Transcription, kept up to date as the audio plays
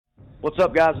What's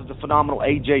up, guys? It's the phenomenal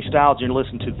AJ Styles, and you're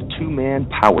listening to the Two-Man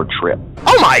Power Trip.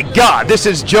 Oh my God, this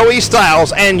is Joey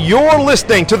Styles, and you're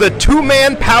listening to the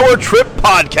Two-Man Power Trip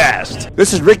podcast.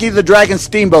 This is Ricky the Dragon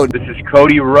Steamboat. This is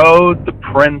Cody Rhodes, the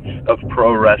Prince of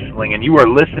Pro Wrestling, and you are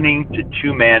listening to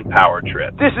Two-Man Power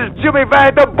Trip. This is Jimmy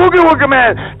Vang, the Boogie Woogie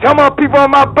Man. Tell my people,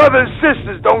 my brothers and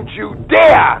sisters, don't you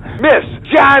dare miss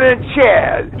John and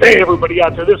Chad. Hey, everybody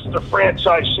out there, this is the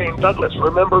franchise Shane Douglas.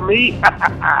 Remember me?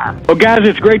 Well, guys,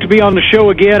 it's great to be on the show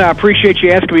again. I appreciate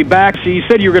you asking me back. So you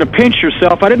said you were going to pinch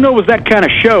yourself. I didn't know it was that kind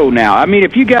of show now. I mean,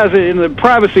 if you guys are in the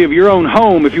privacy of your own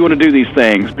home, if you want to do these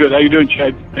things. Good. How you doing,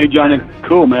 Chad? Hey, Johnny.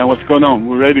 Cool, man. What's going on?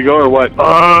 We ready to go or what?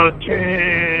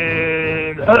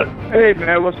 Hey,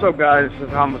 man, what's up, guys? This is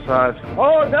Homicide.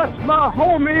 Oh, that's my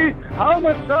homie.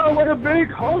 Homicide with a big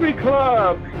homie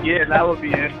club. Yeah, that would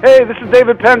be it. Hey, this is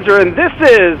David Penzer, and this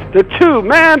is the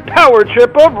Two-Man Power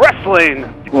Trip of Wrestling.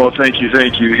 Well, thank you.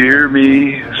 Hear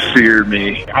me, fear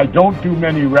me. I don't do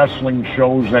many wrestling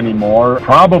shows anymore,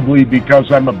 probably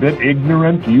because I'm a bit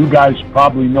ignorant. You guys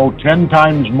probably know 10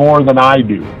 times more than I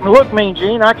do. Look, Mean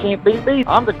Gene, I can't be beat.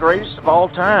 I'm the greatest of all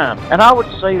time. And I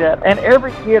would say that. And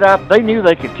every kid they knew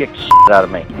they could kick the shit out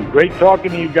of me. Great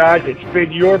talking to you guys. It's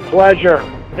been your pleasure.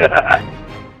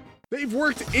 They've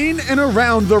worked in and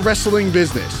around the wrestling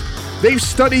business. They've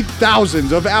studied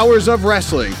thousands of hours of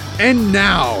wrestling, and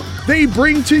now they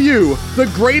bring to you the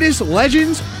greatest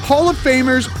legends, Hall of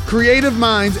Famers, creative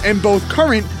minds, and both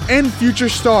current and future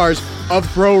stars of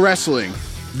pro wrestling.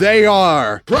 They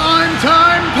are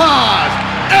Primetime Paz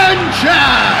and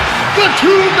Chad, the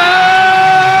Two-Man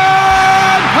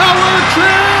Power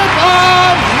Trip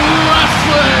of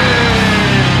Wrestling!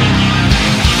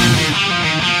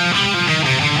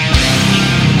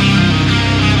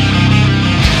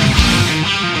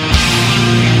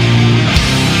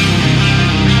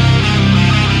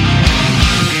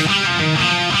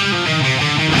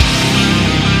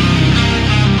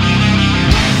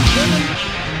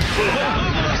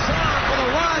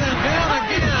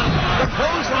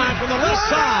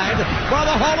 For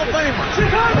the Hall of Famer.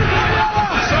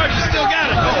 Sarge still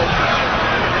got it. Oh,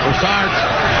 Sarge,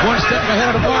 one step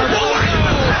ahead of Mark.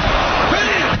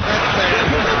 Bam!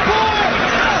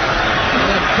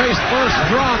 That face first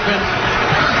dropping.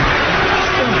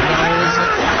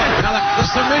 Now the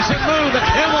submission move, the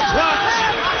camel clutch.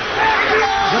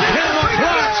 The camel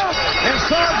clutch. And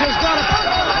Sarge has got it.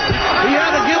 He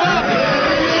had to give up.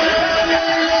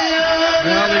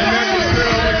 Well, the American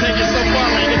Spirit only take you so far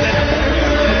when you get that.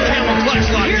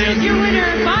 Here's your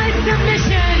winner by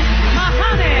submission,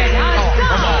 Muhammad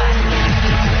Hassan.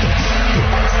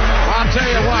 I'll tell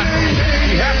you what,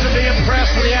 you have to be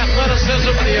impressed with the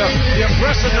athleticism, the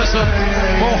impressiveness of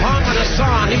Muhammad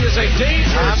Hassan. He is a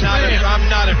dangerous man. I'm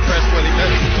not impressed with him.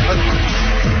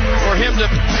 For him to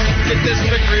get this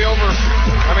victory over,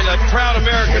 I mean, a proud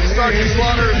American, Sergeant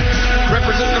Slaughter,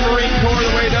 representing the Marine Corps the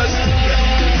way he does,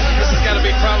 this has got to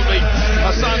be probably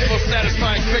Hassan's most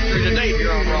satisfying victory to date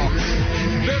here on Raw.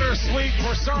 Bittersweet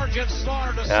for Sergeant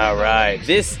Slaughter. All right,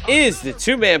 this is the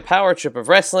Two-Man Power Trip of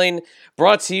Wrestling,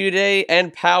 brought to you today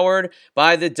and powered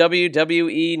by the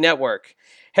WWE Network.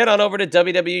 Head on over to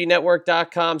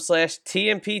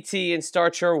WWENetwork.com/TMPT and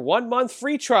start your 1-month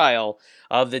free trial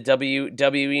of the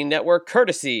WWE Network,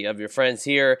 courtesy of your friends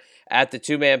here at the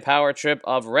Two-Man Power Trip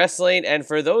of Wrestling. And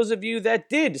for those of you that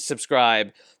did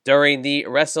subscribe during the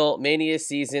WrestleMania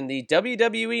season, the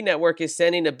WWE Network is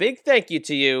sending a big thank you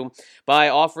to you by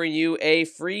offering you a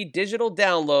free digital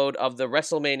download of the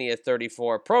WrestleMania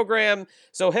 34 program.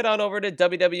 So head on over to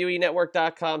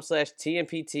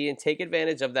WWENetwork.com/TMPT and take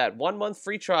advantage of that 1-month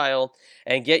free trial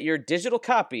and get your digital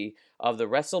copy of the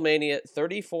WrestleMania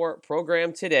 34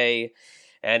 program today.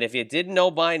 And if you didn't know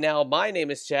by now, my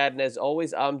name is Chad, and as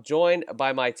always, I'm joined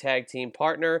by my tag team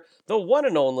partner, the one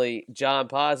and only John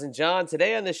Paz. And John,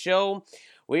 today on the show,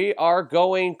 we are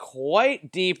going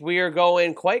quite deep. We are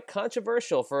going quite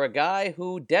controversial for a guy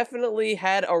who definitely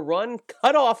had a run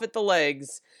cut off at the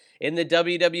legs in the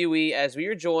WWE, as we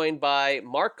are joined by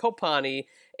Mark Kopani,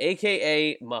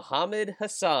 a.k.a. Muhammad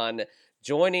Hassan,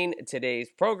 joining today's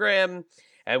program.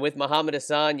 And with Muhammad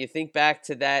Hassan, you think back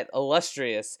to that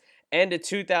illustrious end of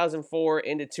 2004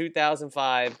 into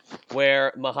 2005,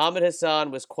 where Muhammad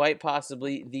Hassan was quite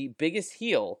possibly the biggest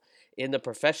heel in the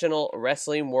professional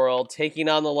wrestling world, taking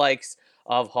on the likes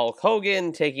of Hulk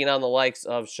Hogan, taking on the likes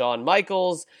of Shawn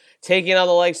Michaels, taking on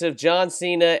the likes of John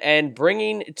Cena, and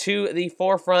bringing to the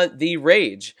forefront the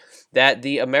rage that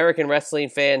the American wrestling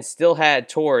fans still had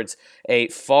towards a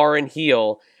foreign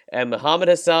heel. And Muhammad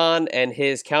Hassan and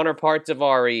his counterpart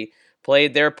Daivari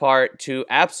played their part to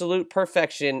absolute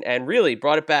perfection and really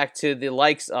brought it back to the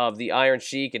likes of the Iron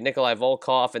Sheik and Nikolai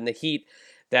Volkov and the heat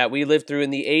that we lived through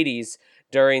in the 80s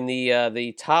during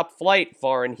the top flight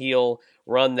foreign heel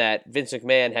run that Vince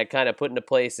McMahon had kind of put into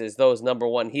place as those number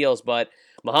one heels. But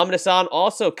Muhammad Hassan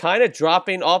also kind of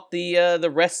dropping off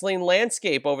the wrestling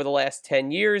landscape over the last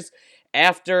 10 years.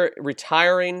 After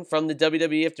retiring from the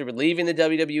WWE, after leaving the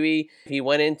WWE, he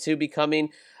went into becoming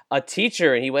a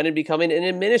teacher, and he went into becoming an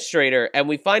administrator. And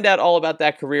we find out all about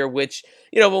that career, which,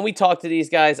 when we talk to these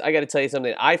guys, I got to tell you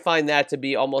something. I find that to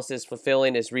be almost as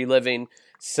fulfilling as reliving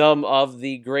some of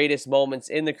the greatest moments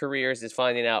in the careers, is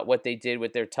finding out what they did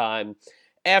with their time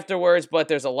afterwards. But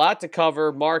there's a lot to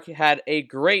cover. Mark had a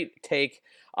great take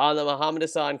on the Muhammad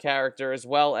Hassan character, as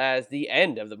well as the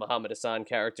end of the Muhammad Hassan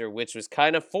character, which was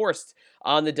kind of forced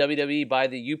on the WWE by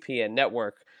the UPN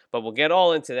network. But we'll get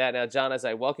all into that now. John, as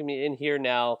I welcome you in here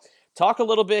now, talk a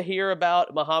little bit here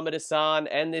about Muhammad Hassan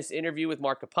and this interview with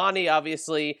Mark Kapani.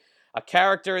 Obviously, a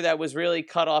character that was really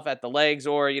cut off at the legs,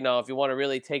 or, if you want to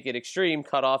really take it extreme,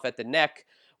 cut off at the neck,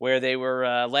 where they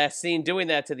were last seen doing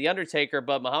that to The Undertaker.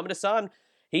 But Muhammad Hassan,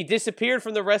 he disappeared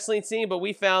from the wrestling scene, but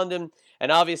we found him.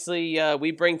 And obviously,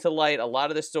 we bring to light a lot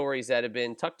of the stories that have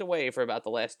been tucked away for about the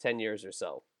last 10 years or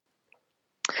so.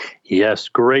 Yes,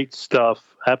 great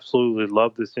stuff. Absolutely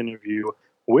love this interview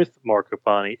with Mark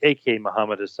Kapani, a.k.a.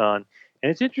 Muhammad Hassan.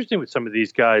 And it's interesting with some of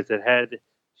these guys that had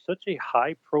such a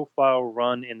high-profile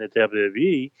run in the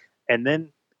WWE, and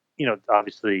then,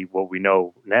 obviously what we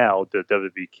know now, the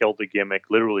WWE killed the gimmick,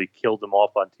 literally killed them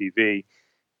off on TV,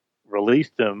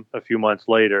 released him a few months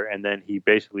later, and then he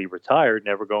basically retired,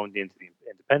 never going into the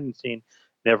independent scene,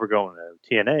 never going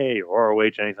to TNA or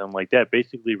ROH, anything like that,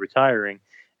 basically retiring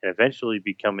and eventually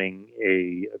becoming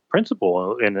a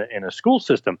principal in a school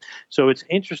system. So it's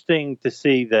interesting to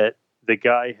see that the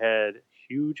guy had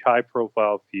huge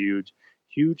high-profile feuds,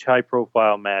 huge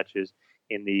high-profile matches.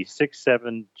 In the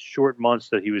 6-7 short months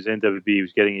that he was in WWE, he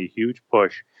was getting a huge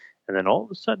push, and then all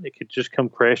of a sudden it could just come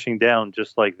crashing down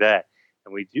just like that.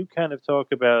 And we do kind of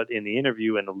talk about in the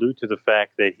interview and allude to the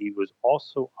fact that he was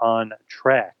also on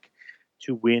track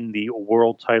to win the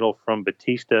world title from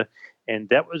Batista. And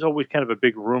that was always kind of a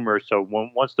big rumor. So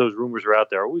once those rumors are out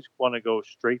there, I always want to go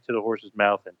straight to the horse's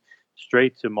mouth and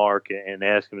straight to Mark and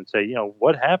ask him and say,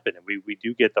 what happened? And we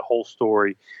do get the whole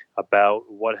story about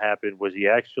what happened. Was he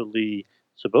actually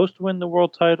supposed to win the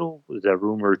world title? Was that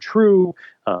rumor true?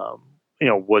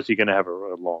 Was he going to have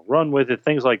a long run with it?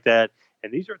 Things like that.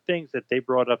 And these are things that they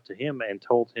brought up to him and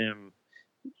told him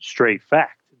straight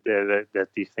fact that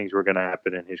these things were going to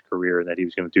happen in his career and that he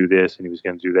was going to do this and he was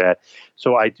going to do that.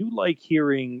 So I do like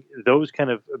hearing those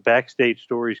kind of backstage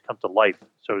stories come to life,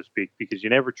 so to speak, because you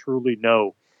never truly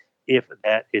know if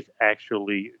that is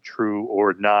actually true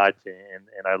or not.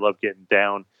 And I love getting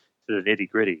down to the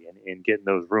nitty gritty and getting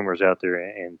those rumors out there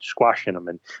and squashing them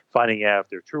and finding out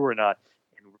if they're true or not.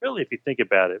 And really, if you think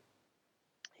about it,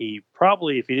 he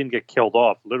probably, if he didn't get killed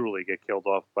off, literally get killed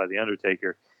off by The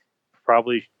Undertaker,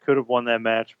 probably could have won that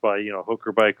match by, hook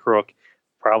or by crook.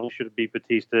 Probably should have beat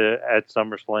Batista at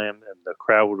SummerSlam, and the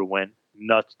crowd would have went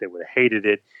nuts. They would have hated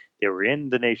it. They were in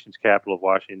the nation's capital of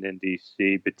Washington,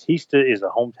 D.C. Batista is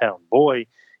a hometown boy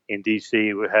in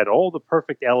D.C. who had all the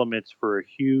perfect elements for a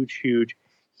huge, huge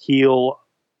heel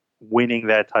winning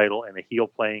that title and a heel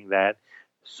playing that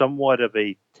somewhat of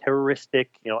a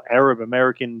terroristic, Arab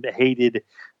American hated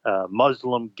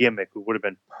Muslim gimmick. It would have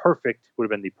been perfect, would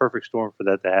have been the perfect storm for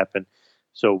that to happen.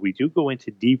 So we do go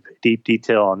into deep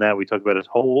detail on that. We talk about his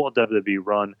whole WWE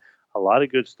run, a lot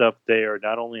of good stuff there,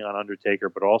 not only on Undertaker,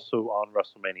 but also on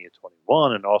WrestleMania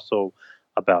 21 and also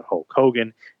about Hulk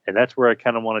Hogan. And that's where I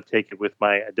kind of want to take it with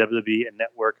my WWE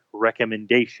Network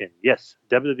recommendation. Yes,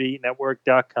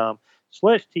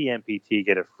 WWENetwork.com/TMPT.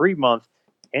 Get a free month,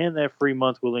 and that free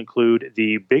month will include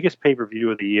the biggest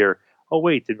pay-per-view of the year. Oh,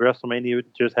 wait, did WrestleMania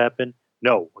just happen?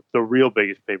 No, the real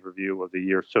biggest pay-per-view of the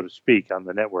year, so to speak, on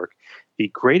the network. The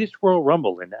greatest Royal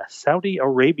Rumble in Saudi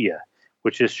Arabia,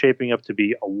 which is shaping up to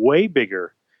be way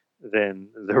bigger than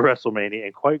the WrestleMania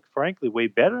and quite frankly, way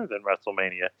better than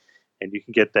WrestleMania. And you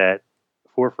can get that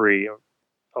for free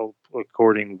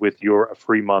according with your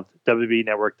free month,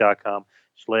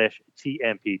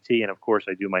 WWENetwork.com/TMPT. And of course,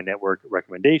 I do my network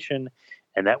recommendation.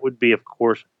 And that would be, of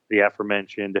course, the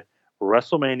aforementioned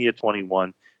WrestleMania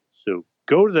 21. So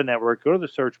go to the network, go to the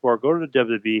search bar, go to the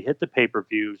WWE, hit the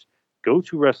pay-per-views, go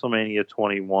to WrestleMania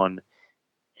 21,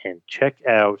 and check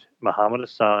out Muhammad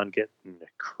Hassan getting a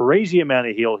crazy amount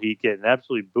of heel heat, getting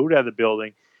absolutely booed out of the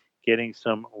building, getting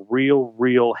some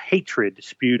real hatred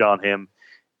spewed on him,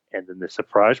 and then the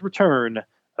surprise return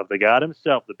of the God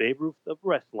himself, the Babe Ruth of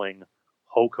wrestling,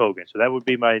 Hulk Hogan. So that would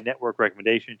be my network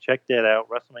recommendation. Check that out,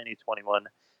 WrestleMania 21.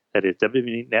 That is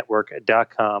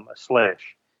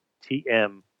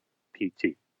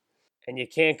WWEnetwork.com/TMPT. And you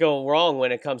can't go wrong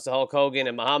when it comes to Hulk Hogan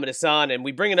and Muhammad Hassan. And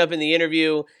we bring it up in the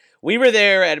interview. We were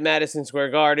there at Madison Square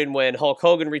Garden when Hulk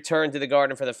Hogan returned to the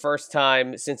Garden for the first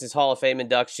time since his Hall of Fame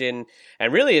induction.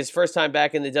 And really his first time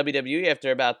back in the WWE after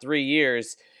about 3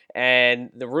 years. And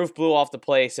the roof blew off the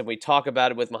place, and we talk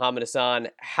about it with Muhammad Hassan.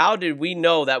 How did we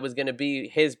know that was going to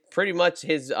be pretty much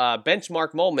his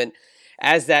benchmark moment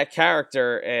as that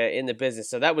character in the business?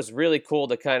 So that was really cool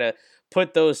to kind of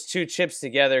put those two chips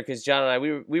together, because John and I,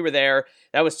 we were there.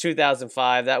 That was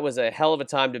 2005. That was a hell of a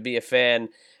time to be a fan.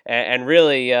 And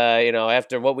really,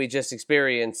 after what we just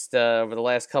experienced over the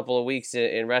last couple of weeks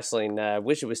in wrestling, I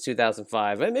wish it was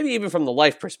 2005. And maybe even from the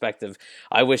life perspective,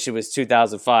 I wish it was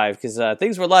 2005, because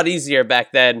things were a lot easier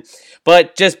back then.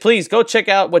 But just please go check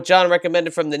out what John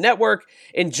recommended from the network.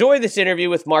 Enjoy this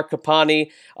interview with Mark Capani.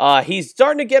 He's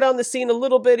starting to get on the scene a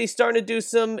little bit. He's starting to do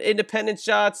some independent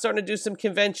shots, starting to do some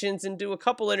conventions, and do a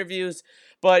couple interviews.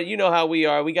 But you know how we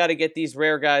are. We got to get these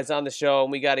rare guys on the show,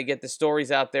 and we got to get the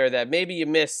stories out there that maybe you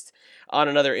missed on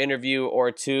another interview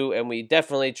or two, and we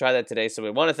definitely try that today. So we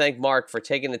want to thank Mark for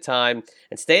taking the time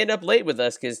and staying up late with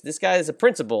us, because this guy is a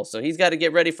principal, so he's got to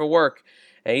get ready for work,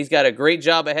 and he's got a great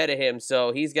job ahead of him,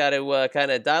 so he's got to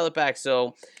kind of dial it back.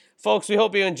 So, folks, we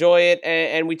hope you enjoy it,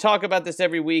 and we talk about this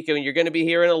every week, and you're going to be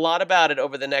hearing a lot about it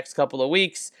over the next couple of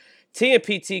weeks.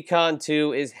 TMPT Con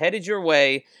 2 is headed your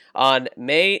way on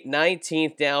May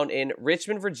 19th down in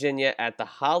Richmond, Virginia at the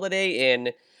Holiday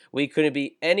Inn. We couldn't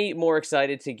be any more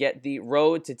excited to get the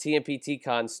road to TMPT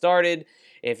Con started.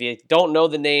 If you don't know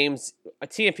the names,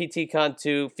 TMPT Con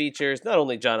 2 features not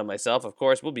only John and myself, of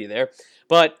course, we'll be there,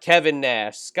 but Kevin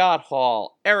Nash, Scott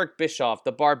Hall, Eric Bischoff,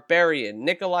 The Barbarian,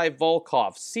 Nikolai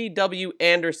Volkov, C.W.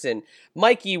 Anderson,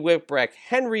 Mikey Whipwreck,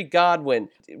 Henry Godwin,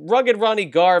 Rugged Ronnie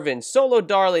Garvin, Solo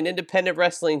Darling, Independent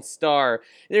Wrestling Star.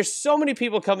 There's so many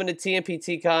people coming to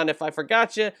TMPT Con. If I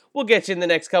forgot you, we'll get you in the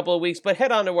next couple of weeks, but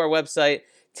head on to our website,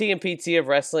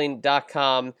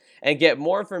 tmptofwrestling.com, and get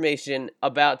more information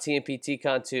about TMPT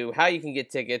Con 2, how you can get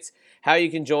tickets, how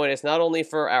you can join us not only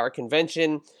for our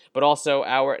convention, but also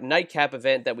our nightcap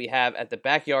event that we have at the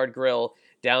Backyard Grill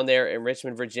down there in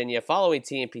Richmond, Virginia, following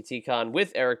TMPT Con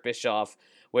with Eric Bischoff,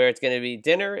 where it's going to be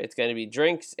dinner, it's going to be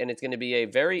drinks, and it's going to be a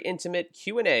very intimate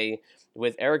Q&A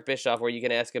with Eric Bischoff, where you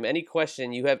can ask him any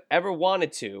question you have ever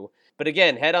wanted to. But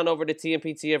again, head on over to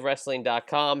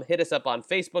tmptofwrestling.com. Hit us up on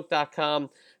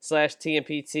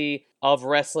facebook.com/TMPT of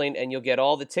Wrestling, and you'll get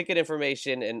all the ticket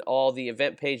information and all the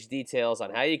event page details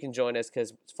on how you can join us,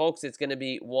 because, folks, it's going to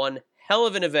be one hell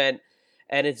of an event,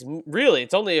 and it's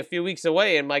only a few weeks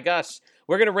away, and my gosh,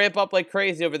 we're going to ramp up like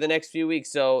crazy over the next few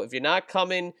weeks. So if you're not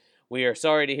coming, we are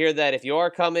sorry to hear that. If you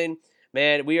are coming,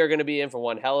 man, we are going to be in for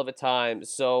one hell of a time.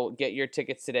 So get your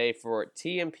tickets today for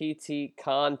TMPT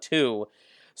Con 2.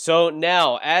 So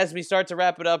now, as we start to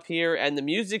wrap it up here and the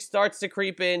music starts to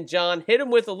creep in, John, hit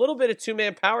him with a little bit of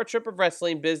two-man power trip of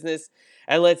wrestling business,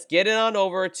 and let's get it on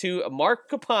over to Mark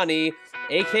Capani,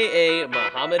 a.k.a.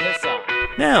 Muhammad Hassan.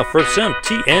 Now for some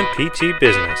TMPT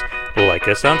business. Like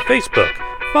us on Facebook.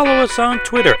 Follow us on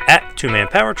Twitter at Two Man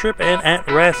Power Trip and at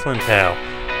Wrestling Pal.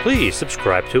 Please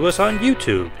subscribe to us on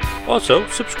YouTube. Also,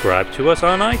 subscribe to us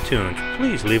on iTunes.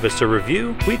 Please leave us a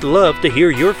review. We'd love to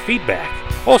hear your feedback.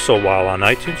 Also, while on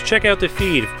iTunes, check out the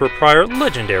feed for prior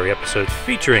legendary episodes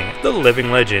featuring the living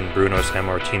legend Bruno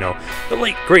Sammartino, the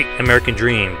late great American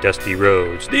Dream Dusty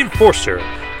Rhodes, the Enforcer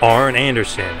Arn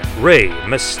Anderson, Rey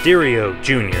Mysterio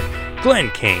Jr.,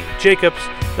 Glenn Kane Jacobs,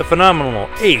 the phenomenal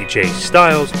AJ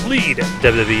Styles, lead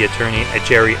WWE attorney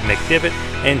Jerry McDevitt,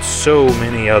 and so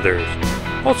many others.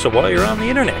 Also, while you're on the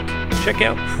internet, check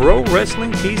out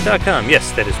ProWrestlingTees.com.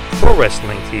 Yes, that is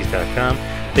ProWrestlingTees.com.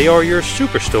 They are your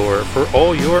superstore for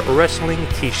all your wrestling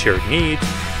t-shirt needs.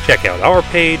 Check out our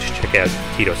page, check out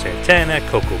Tito Santana,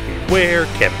 Coco Beware,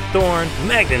 Kevin Thorne,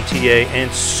 Magnum TA,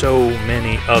 and so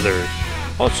many others.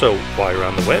 Also, while you're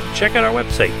on the web, check out our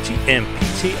website,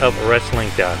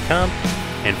 tmptofwrestling.com.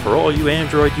 And for all you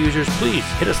Android users, please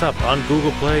hit us up on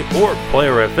Google Play or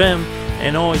Player FM.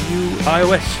 And all you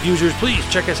iOS users, please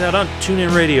check us out on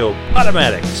TuneIn Radio,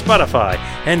 Podomatic, Spotify,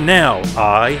 and now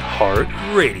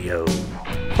iHeartRadio.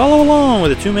 Follow along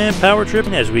with a two-man power trip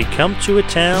as we come to a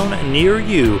town near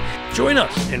you. Join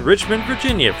us in Richmond,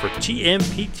 Virginia for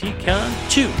TMPT Con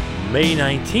 2, May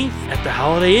 19th at the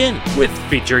Holiday Inn with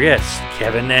feature guests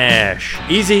Kevin Nash,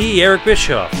 Easy Eric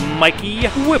Bischoff, Mikey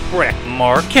Whipwreck,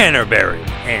 Mark Canterbury,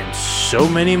 and so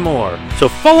many more. So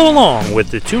follow along with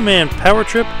the two-man power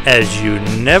trip as you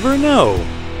never know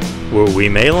where we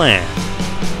may land.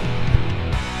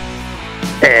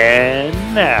 And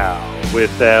now,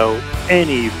 without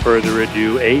any further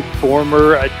ado, a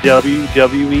former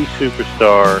WWE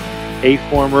superstar, a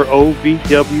former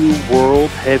OVW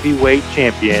World Heavyweight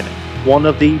Champion, one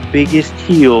of the biggest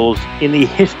heels in the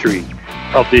history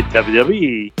of the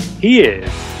WWE. He is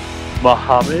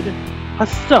Muhammad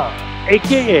Hassan,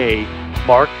 a.k.a.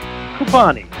 Mark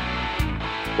Kapauni.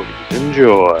 Please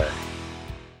enjoy.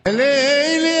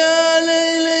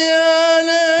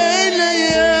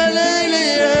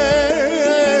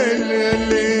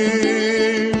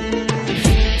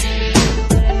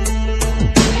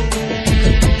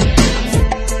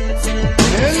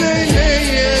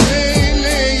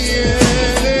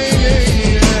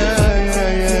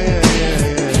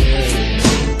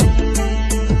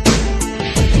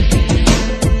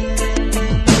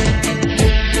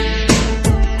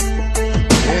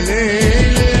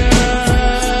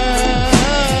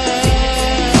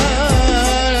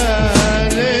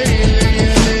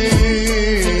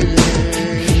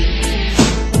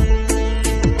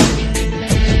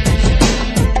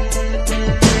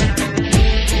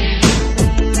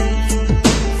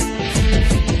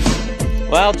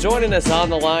 Well, joining us on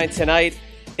the line tonight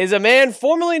is a man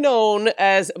formerly known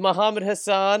as Muhammad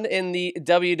Hassan in the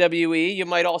WWE. You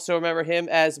might also remember him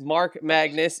as Mark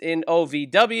Magnus in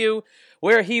OVW,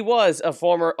 where he was a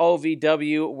former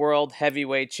OVW World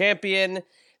Heavyweight Champion.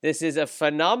 This is a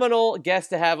phenomenal guest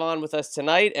to have on with us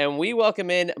tonight, and we welcome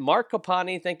in Mark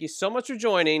Kapauni. Thank you so much for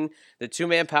joining the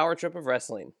two-man power trip of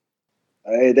wrestling.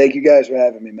 Hey, thank you guys for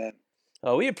having me, man.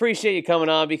 Oh, we appreciate you coming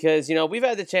on because, you know, we've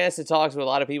had the chance to talk to a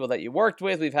lot of people that you worked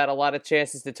with. We've had a lot of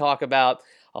chances to talk about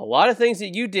a lot of things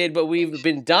that you did, but we've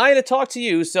been dying to talk to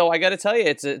you. So I got to tell you,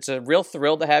 it's a real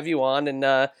thrill to have you on,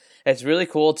 and it's really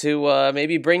cool to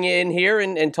maybe bring you in here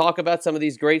and talk about some of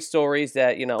these great stories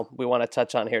that, you know, we want to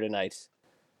touch on here tonight.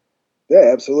 Yeah,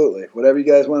 absolutely. Whatever you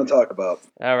guys want to talk about.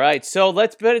 All right. So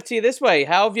let's put it to you this way.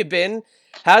 How have you been?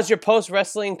 How's your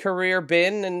post-wrestling career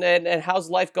been, and how's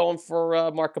life going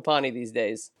for Mark Kapauni these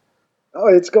days?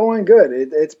 Oh, it's going good.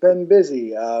 It's been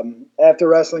busy. After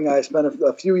wrestling, I spent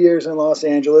a few years in Los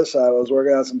Angeles. I was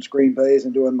working on some screenplays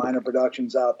and doing minor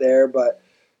productions out there, but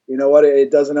you know what?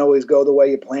 It doesn't always go the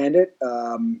way you planned it.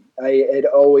 I had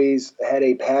always had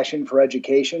a passion for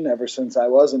education ever since I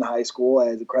was in high school.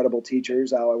 I had incredible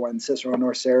teachers. I went in Cicero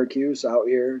North Syracuse out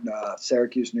here in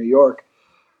Syracuse, New York.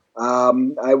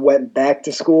 I went back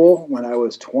to school when I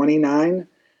was 29,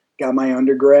 got my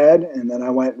undergrad, and then I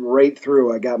went right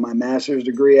through. I got my master's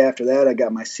degree after that. I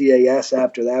got my CAS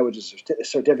after that, which is a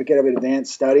Certificate of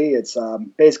Advanced Study. It's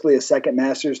basically a second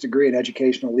master's degree in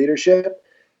educational leadership.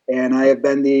 And I have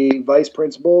been the vice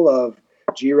principal of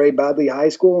G. Ray Bodley High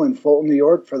School in Fulton, New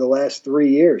York for the last 3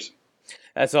 years.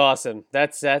 That's awesome.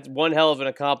 That's one hell of an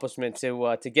accomplishment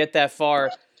to get that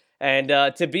far. And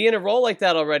to be in a role like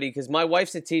that already, because my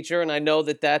wife's a teacher, and I know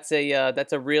that's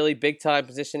a really big time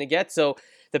position to get. So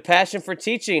the passion for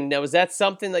teaching, now, was that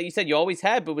something that you said you always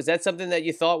had, but was that something that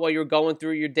you thought while you were going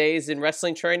through your days in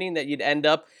wrestling training that you'd end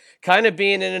up kind of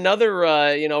being in another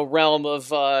realm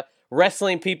of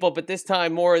wrestling people, but this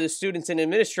time more of the students and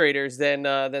administrators than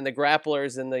the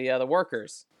grapplers and the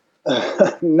workers?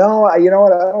 No, you know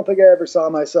what? I don't think I ever saw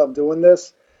myself doing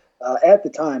this. At the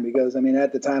time, because,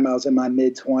 at the time I was in my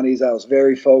mid-20s. I was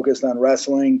very focused on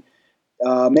wrestling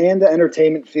and the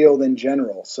entertainment field in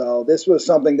general. So this was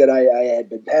something that I had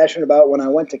been passionate about when I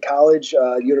went to college,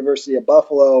 University of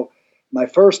Buffalo. My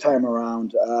first time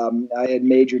around, I had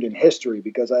majored in history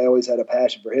because I always had a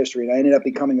passion for history, and I ended up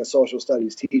becoming a social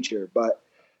studies teacher. But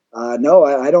no,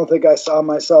 I don't think I saw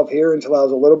myself here until I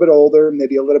was a little bit older,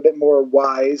 maybe a little bit more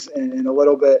wise and a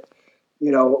little bit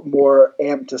more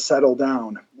amped to settle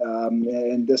down.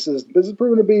 And this is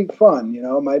proven to be fun.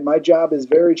 My job is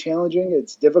very challenging.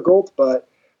 It's difficult, but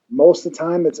most of the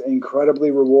time it's incredibly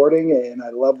rewarding, and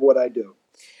I love what I do.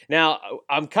 Now,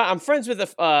 I'm friends with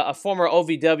a former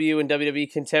OVW and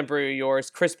WWE contemporary of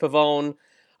yours, Chris Pavone,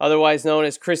 otherwise known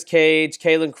as Chris Cage,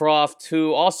 Kalen Croft,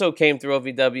 who also came through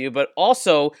OVW, but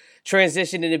also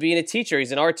transitioned into being a teacher.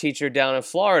 He's an art teacher down in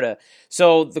Florida.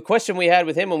 So the question we had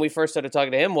with him when we first started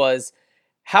talking to him was,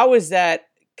 how is that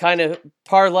kind of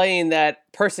parlaying that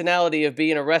personality of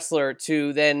being a wrestler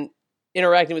to then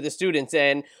interacting with the students?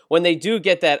 And when they do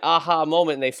get that aha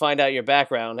moment and they find out your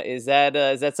background, is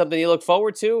that something you look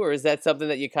forward to, or is that something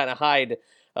that you kind of hide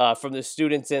from the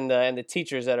students and the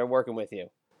teachers that are working with you?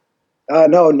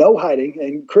 No hiding.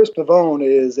 And Chris Pavone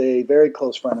is a very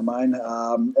close friend of mine.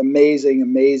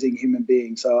 Amazing human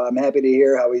being. So I'm happy to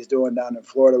hear how he's doing down in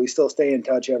Florida. We still stay in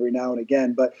touch every now and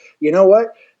again. But you know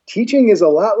what? Teaching is a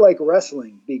lot like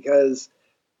wrestling, because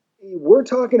we're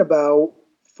talking about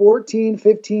 14,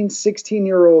 15,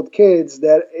 16-year-old kids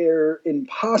that are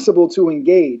impossible to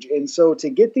engage. And so to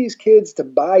get these kids to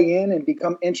buy in and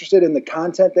become interested in the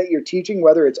content that you're teaching,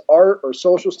 whether it's art or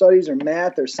social studies or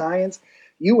math or science,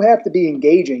 you have to be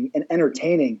engaging and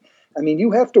entertaining. I mean, you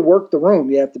have to work the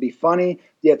room. You have to be funny.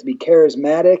 You have to be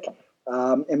charismatic.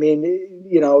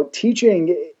 Teaching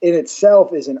in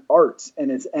itself is an art and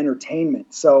it's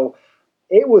entertainment. So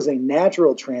it was a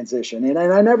natural transition. And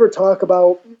I never talked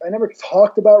about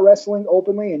wrestling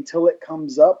openly until it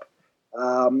comes up.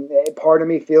 Part of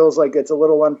me feels like it's a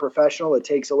little unprofessional. It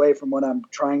takes away from what I'm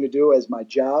trying to do as my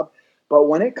job. But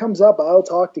when it comes up, I'll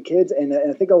talk to kids. And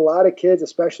I think a lot of kids,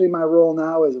 especially my role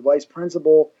now as a vice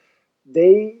principal,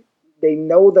 they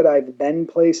know that I've been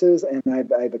places and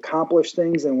I've accomplished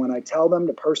things. And when I tell them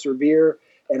to persevere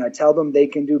and I tell them they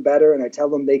can do better and I tell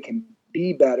them they can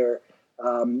be better,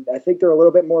 I think they're a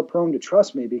little bit more prone to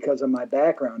trust me because of my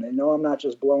background. They know I'm not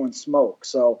just blowing smoke.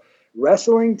 So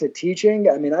wrestling to teaching,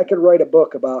 I mean, I could write a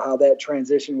book about how that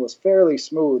transition was fairly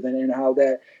smooth and how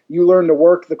that you learn to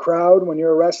work the crowd when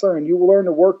you're a wrestler and you learn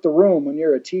to work the room when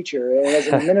you're a teacher. And as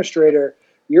an administrator,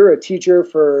 you're a teacher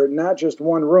for not just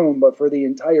one room, but for the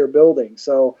entire building.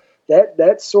 So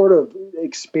that sort of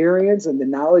experience and the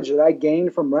knowledge that I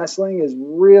gained from wrestling has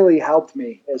really helped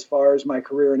me as far as my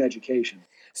career in education.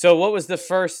 So what was the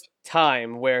first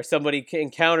time where somebody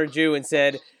encountered you and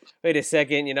said, wait a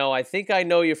second, I think I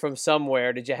know you from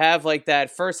somewhere? Did you have like that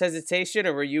first hesitation,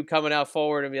 or were you coming out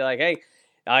forward and be like, hey,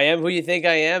 I am who you think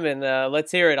I am, and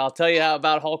let's hear it. I'll tell you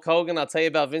about Hulk Hogan. I'll tell you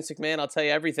about Vince McMahon. I'll tell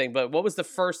you everything. But what was the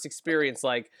first experience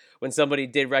like when somebody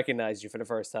did recognize you for the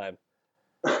first time?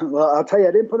 Well, I'll tell you,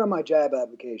 I didn't put on my job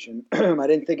application. I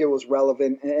didn't think it was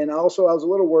relevant. And also, I was a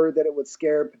little worried that it would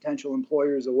scare potential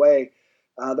employers away.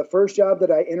 The first job that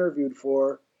I interviewed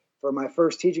for my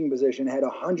first teaching position had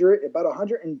about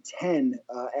 110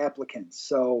 applicants.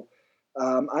 So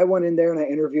I went in there and I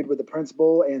interviewed with the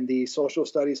principal and the social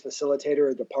studies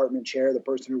facilitator or department chair, the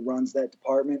person who runs that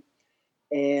department.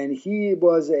 And he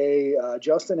was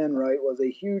Justin Enright was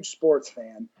a huge sports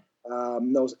fan,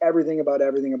 knows everything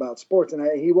about sports.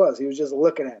 And he was just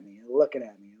looking at me and looking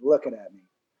at me and looking at me.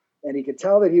 And he could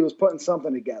tell that he was putting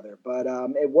something together. But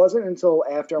it wasn't until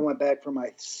after I went back for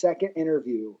my second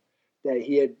interview that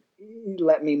he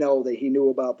let me know that he knew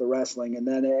about the wrestling. And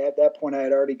then at that point, I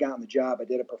had already gotten the job. I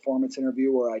did a performance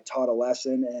interview where I taught a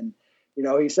lesson. And,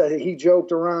 he said he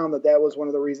joked around that was one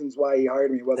of the reasons why he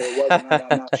hired me. Whether it was or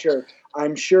not, I'm not sure.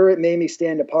 I'm sure it made me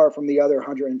stand apart from the other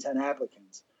 110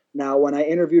 applicants. Now, when I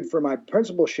interviewed for my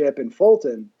principalship in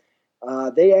Fulton,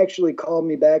 they actually called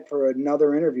me back for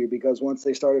another interview because once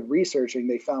they started researching,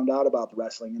 they found out about the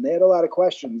wrestling. And they had a lot of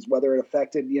questions, whether it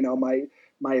affected,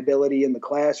 my ability in the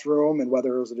classroom and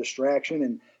whether it was a distraction.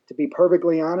 And to be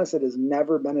perfectly honest, it has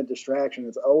never been a distraction.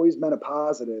 It's always been a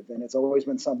positive, and it's always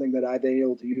been something that I've been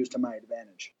able to use to my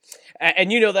advantage.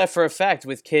 And you know that for a fact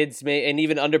with kids, and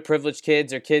even underprivileged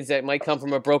kids or kids that might come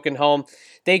from a broken home,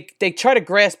 they try to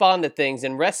grasp onto things,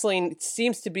 and wrestling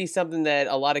seems to be something that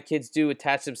a lot of kids do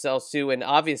attach themselves to, and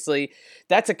obviously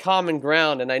that's a common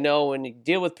ground. And I know when you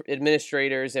deal with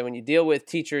administrators and when you deal with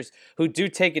teachers who do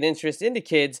take an interest into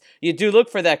kids, you do look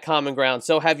for that common ground.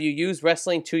 So have you used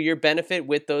wrestling to your benefit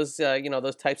with those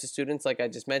those types of students like I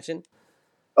just mentioned?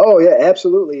 Oh, yeah,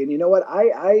 absolutely. And you know what?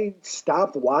 I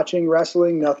stopped watching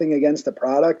wrestling, nothing against the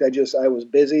product. I was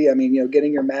busy. I mean,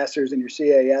 getting your master's and your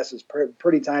CAS is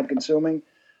pretty time consuming.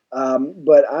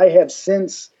 But I have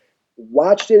since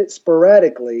watched it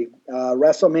sporadically.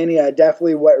 WrestleMania, I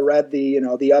definitely read the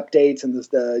updates and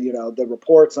the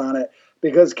reports on it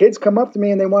because kids come up to me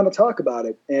and they want to talk about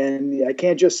it. And I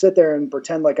can't just sit there and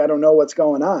pretend like I don't know what's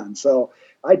going on. So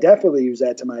I definitely use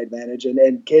that to my advantage.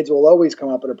 And kids will always come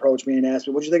up and approach me and ask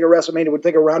me, what'd you think of WrestleMania? What'd you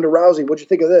think of Ronda Rousey? What'd you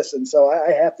think of this? And so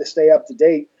I have to stay up to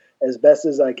date as best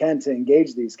as I can to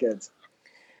engage these kids.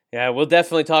 Yeah, we'll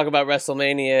definitely talk about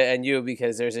WrestleMania and you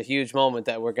because there's a huge moment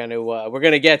that we're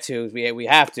gonna get to. We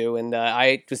have to. And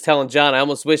I was telling John, I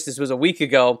almost wish this was a week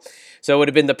ago, so it would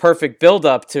have been the perfect build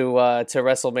up to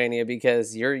WrestleMania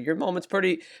because your moment's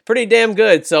pretty damn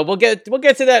good. So we'll get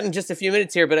to that in just a few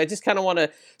minutes here. But I just kind of want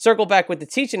to circle back with the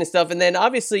teaching and stuff. And then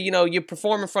obviously you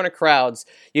perform in front of crowds,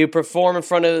 you perform in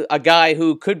front of a guy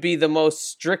who could be the most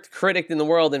strict critic in the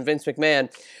world in Vince McMahon.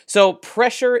 So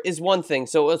pressure is one thing.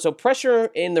 So pressure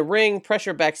in the ring,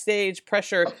 pressure backstage,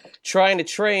 pressure trying to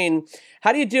train.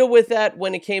 How do you deal with that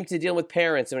when it came to dealing with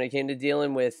parents and when it came to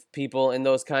dealing with people in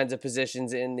those kinds of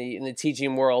positions in the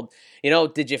teaching world?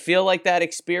 Did you feel like that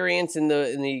experience in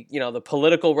the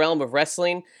political realm of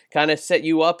wrestling kind of set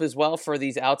you up as well for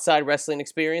these outside wrestling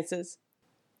experiences?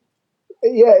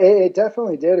 Yeah, it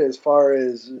definitely did as far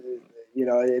as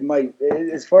it might,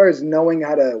 as far as knowing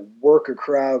how to work a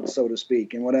crowd, so to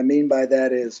speak. And what I mean by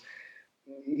that is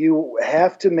you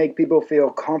have to make people feel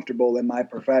comfortable in my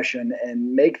profession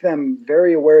and make them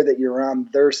very aware that you're on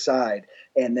their side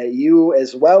and that you,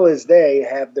 as well as they,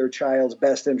 have their child's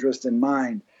best interest in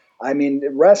mind. I mean,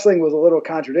 wrestling was a little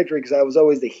contradictory because I was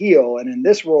always the heel, and in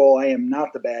this role, I am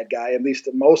not the bad guy, at least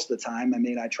most of the time. I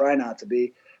mean, I try not to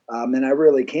be, and I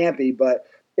really can't be, but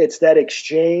it's that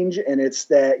exchange and it's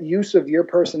that use of your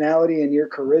personality and your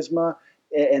charisma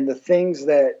and the things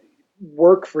that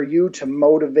work for you to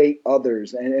motivate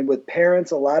others. And with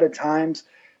parents, a lot of times,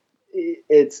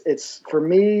 it's for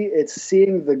me, it's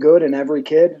seeing the good in every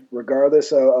kid,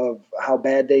 regardless of how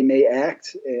bad they may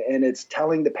act. And it's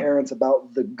telling the parents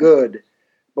about the good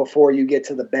before you get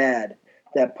to the bad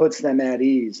that puts them at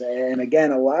ease. And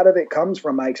again, a lot of it comes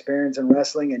from my experience in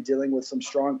wrestling and dealing with some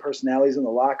strong personalities in the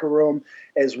locker room,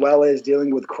 as well as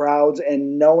dealing with crowds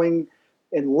and knowing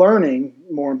and learning,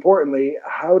 more importantly,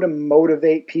 how to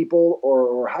motivate people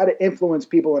or how to influence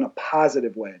people in a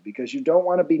positive way, because you don't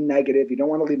want to be negative. You don't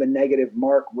want to leave a negative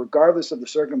mark regardless of the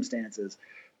circumstances.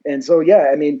 And so, yeah,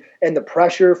 I mean, and the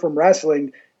pressure from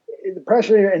wrestling, the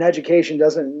pressure in education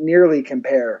doesn't nearly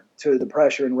compare to the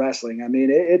pressure in wrestling. I mean,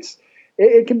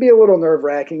 it can be a little nerve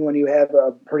wracking when you have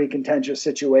a pretty contentious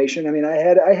situation. I mean,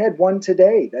 I had one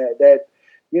today that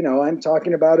I'm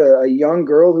talking about a young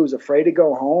girl who's afraid to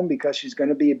go home because she's going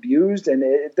to be abused. And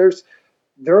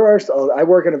I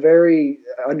work in a very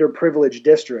underprivileged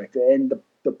district, and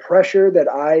the pressure that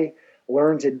I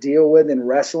learned to deal with in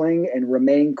wrestling and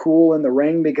remain cool in the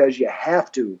ring because you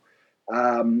have to,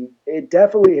 it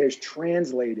definitely has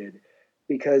translated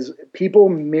because people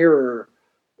mirror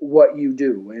what you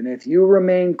do. And if you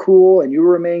remain cool and you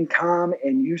remain calm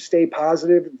and you stay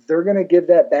positive, they're going to give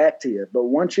that back to you. But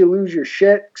once you lose your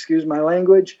shit, excuse my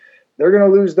language, they're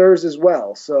going to lose theirs as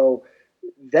well. So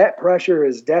that pressure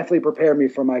has definitely prepared me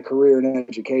for my career in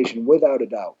education, without a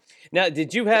doubt. Now,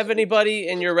 did you have anybody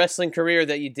in your wrestling career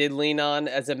that you did lean on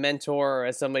as a mentor or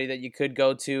as somebody that you could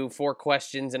go to for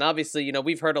questions? And obviously,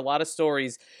 we've heard a lot of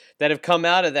stories that have come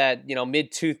out of that,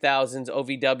 mid-2000s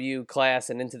OVW class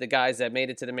and into the guys that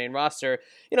made it to the main roster,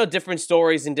 different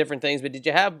stories and different things. But did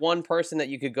you have one person that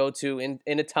you could go to in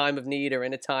a time of need or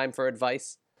in a time for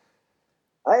advice?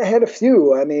 I had a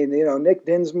few. I mean, Nick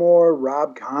Dinsmore,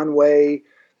 Rob Conway,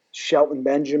 Shelton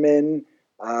Benjamin,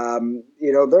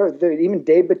 even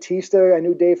Dave Batista. I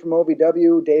knew Dave from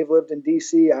OVW. Dave lived in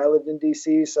DC. I lived in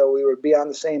DC, so we would be on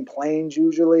the same planes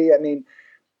usually. I mean,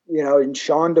 and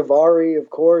Sean Davari, of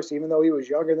course, even though he was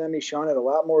younger than me, Sean had a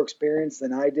lot more experience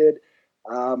than I did.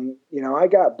 I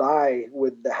got by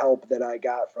with the help that I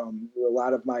got from a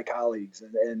lot of my colleagues.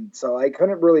 And so I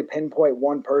couldn't really pinpoint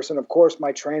one person. Of course,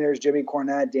 my trainers, Jimmy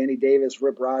Cornette, Danny Davis,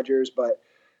 Rip Rogers, but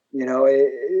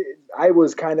I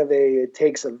was kind of it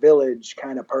takes a village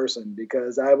kind of person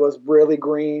because I was really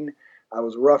green. I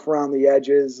was rough around the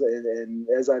edges. And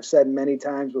as I've said many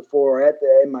times before,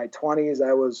 in my 20s,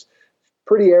 I was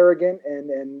pretty arrogant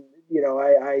and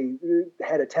I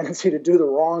had a tendency to do the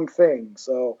wrong thing.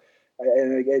 So,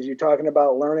 and as you're talking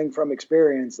about learning from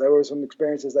experience, there were some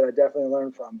experiences that I definitely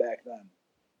learned from back then.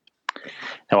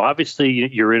 Now, obviously,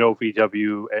 you're in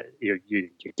OVW. You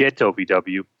get to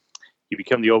OVW. You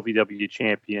become the OVW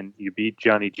champion. You beat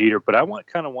Johnny Jeter. But I wanted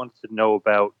to know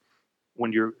about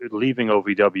when you're leaving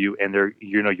OVW and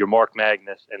you're Mark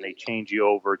Magnus and they change you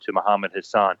over to Muhammad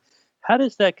Hassan. How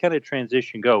does that kind of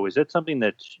transition go? Is that something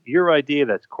that's your idea,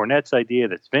 that's Cornette's idea,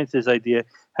 that's Vince's idea?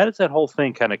 How does that whole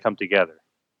thing kind of come together?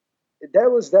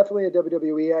 That was definitely a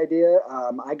WWE idea.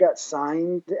 I got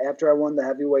signed after I won the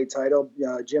heavyweight title.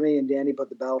 Jimmy and Danny put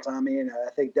the belt on me, and I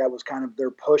think that was kind of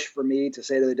their push for me to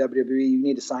say to the WWE, you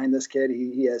need to sign this kid.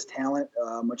 He has talent,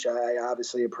 which I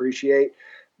obviously appreciate.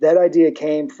 That idea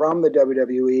came from the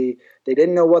WWE. They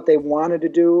didn't know what they wanted to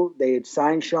do. They had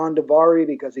signed Sean Davari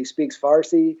because he speaks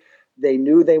Farsi. They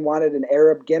knew they wanted an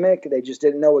Arab gimmick. They just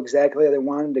didn't know exactly how they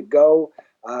wanted to go.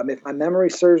 If my memory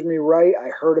serves me right, I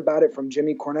heard about it from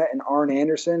Jimmy Cornette and Arn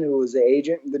Anderson, who was the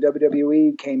agent of the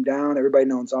WWE, came down. Everybody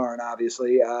knows Arn,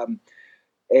 obviously.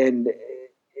 And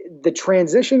the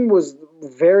transition was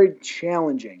very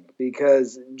challenging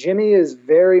because Jimmy is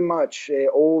very much an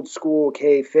old school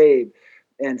kayfabe.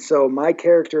 And so my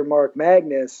character, Mark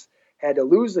Magnus, had to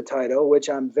lose the title, which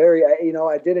I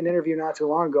did an interview not too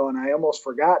long ago, and I almost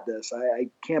forgot this. I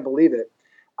can't believe it.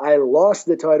 I lost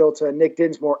the title to Nick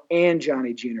Dinsmore and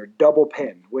Johnny Jeter, double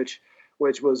pin, which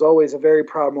was always a very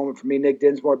proud moment for me. Nick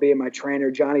Dinsmore being my trainer,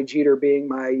 Johnny Jeter being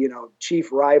my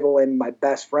chief rival and my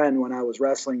best friend when I was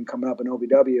wrestling coming up in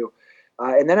OVW.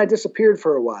 And then I disappeared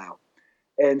for a while.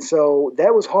 And so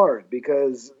that was hard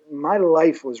because my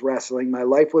life was wrestling. My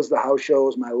life was the house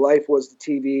shows. My life was the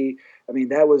TV. I mean,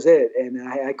 that was it. And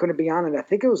I couldn't be on it. I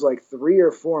think it was like 3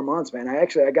 or 4 months, man.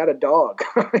 I got a dog,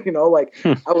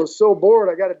 I was so bored.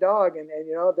 I got a dog. And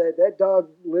that dog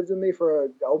lived with me for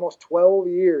almost 12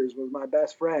 years, was my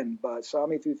best friend, but saw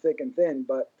me through thick and thin.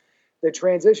 But the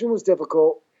transition was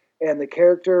difficult. And the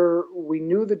character, we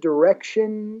knew the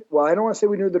direction. Well, I don't want to say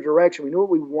we knew the direction. We knew what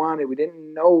we wanted. We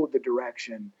didn't know the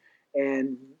direction.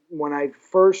 And when I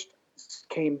first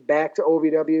came back to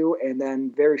OVW, and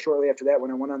then very shortly after that, when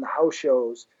I went on the house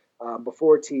shows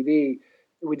before TV,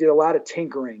 we did a lot of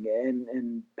tinkering.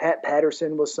 And Pat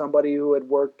Patterson was somebody who had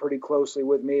worked pretty closely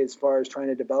with me as far as trying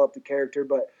to develop the character.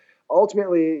 But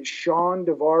ultimately, Sean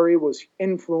Daivari was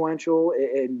influential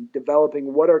in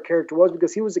developing what our character was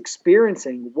because he was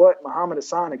experiencing what Muhammad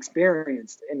Hassan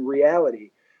experienced in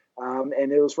reality.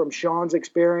 And it was from Sean's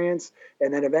experience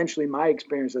and then eventually my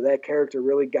experience that character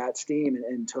really got steam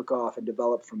and took off and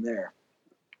developed from there.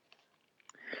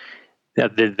 Yeah,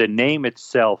 the name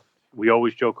itself, we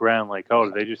always joke around like, oh,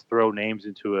 did they just throw names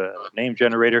into a name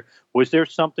generator? Was there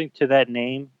something to that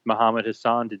name, Muhammad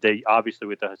Hassan? Did they, obviously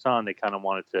with the Hassan, they kind of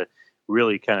wanted to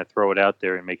really kind of throw it out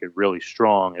there and make it really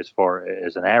strong as far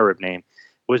as an Arab name.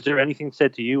 Was there anything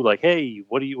said to you like, hey,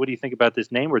 what do you think about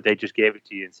this name? Or they just gave it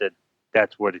to you and said,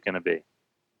 that's what it's going to be?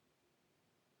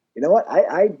 You know what?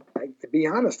 I to be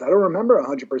honest, I don't remember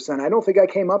 100%. I don't think I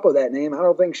came up with that name. I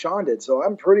don't think Sean did. So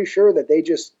I'm pretty sure that they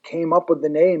just came up with the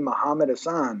name Muhammad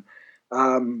Hassan.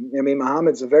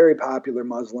 Muhammad's a very popular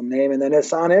Muslim name, and then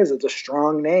Hassan it's a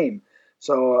strong name.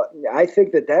 So I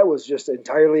think that was just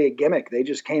entirely a gimmick. They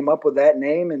just came up with that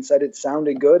name and said it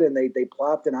sounded good, and they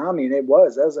plopped it on me, and that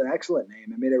was an excellent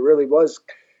name. I mean, it really was.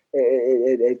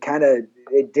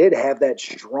 It did have that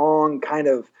strong kind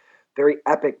of very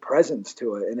epic presence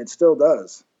to it, and it still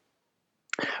does.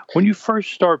 When you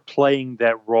first start playing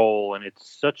that role, and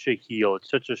it's such a heel, it's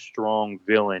such a strong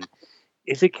villain,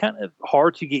 is it kind of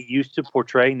hard to get used to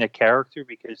portraying that character?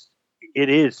 Because it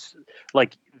is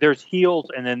like there's heels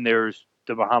and then there's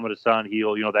the Muhammad Hassan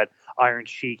heel, that Iron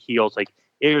Sheik heels. Like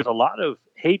there's a lot of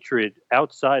hatred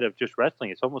outside of just wrestling.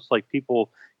 It's almost like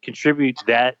people contribute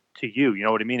that to you. You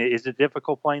know what I mean? Is it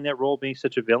difficult playing that role, being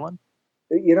such a villain?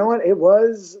 You know what? It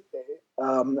was.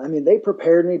 They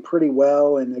prepared me pretty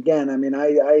well. And again,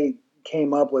 I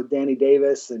came up with Danny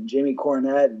Davis and Jimmy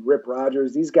Cornette and Rip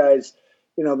Rogers. These guys,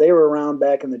 they were around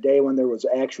back in the day when there was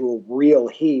actual real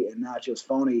heat and not just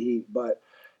phony heat. But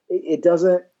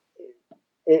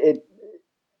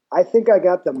I think I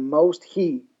got the most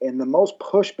heat and the most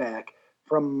pushback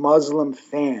from Muslim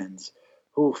fans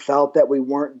who felt that we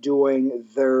weren't doing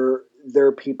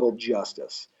their people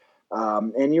justice.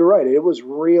 And you're right, it was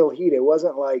real heat. It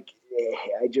wasn't like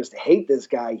I just hate this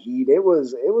guy heat. It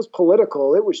was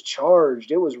political. It was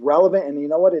charged. It was relevant, and you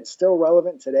know what? It's still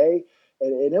relevant today.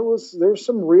 And there's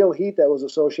some real heat that was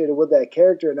associated with that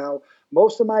character. Now,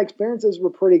 most of my experiences were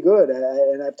pretty good,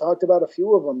 and I've talked about a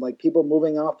few of them, like people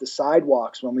moving off the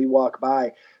sidewalks when we walk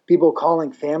by, people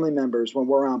calling family members when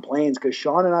we're on planes, because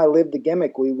Sean and I lived the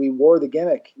gimmick. We wore the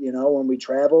gimmick, when we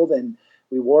traveled, and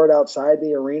we wore it outside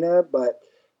the arena, but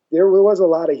there was a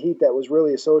lot of heat that was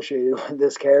really associated with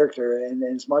this character, and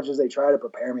as much as they try to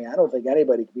prepare me, I don't think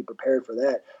anybody could be prepared for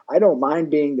that. I don't mind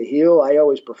being the heel. I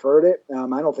always preferred it.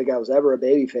 I don't think I was ever a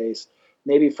babyface.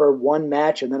 Maybe for one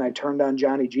match, and then I turned on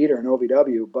Johnny Jeter in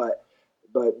OVW, but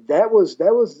that was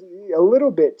a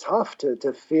little bit tough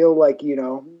to feel like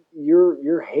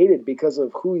you're hated because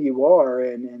of who you are,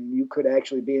 and you could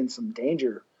actually be in some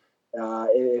danger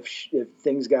if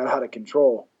things got out of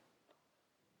control.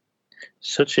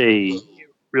 Such a,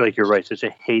 like you're right, such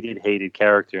a hated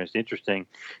character. And it's interesting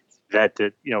that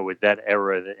with that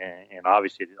era and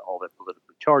obviously all that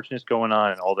politically chargedness going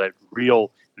on and all that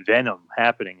real venom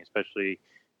happening, especially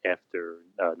after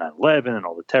 9/11 and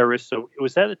all the terrorists. So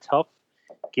was that a tough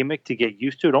gimmick to get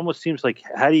used to? It almost seems like,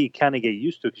 how do you kind of get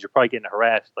used to it? Because you're probably getting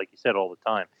harassed, like you said, all the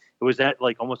time. Was that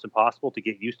like almost impossible to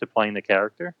get used to playing the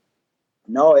character?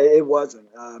 No, it wasn't.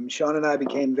 Sean and I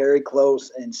became very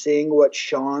close, and seeing what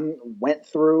Sean went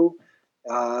through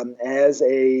as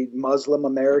a Muslim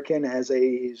American,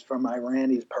 he's from Iran,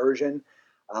 he's Persian.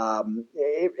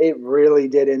 It really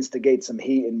did instigate some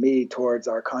heat in me towards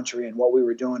our country and what we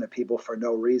were doing to people for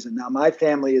no reason. Now, my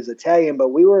family is Italian, but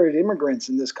we were immigrants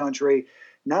in this country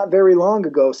not very long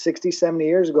ago, 60, 70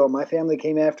 years ago. My family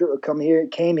came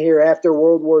here after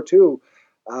World War II.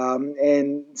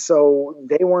 And so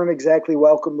they weren't exactly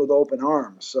welcomed with open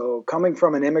arms. So coming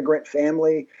from an immigrant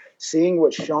family, seeing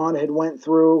what Sean had went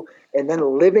through, and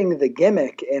then living the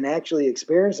gimmick and actually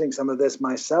experiencing some of this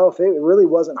myself, it really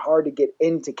wasn't hard to get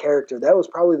into character. That was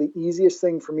probably the easiest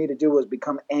thing for me to do, was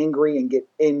become angry and get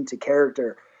into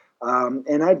character.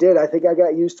 And I did. I think I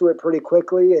got used to it pretty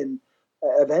quickly, and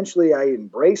eventually I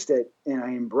embraced it, and I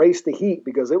embraced the heat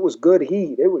because it was good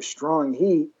heat. It was strong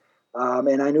heat.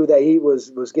 And I knew that heat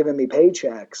was giving me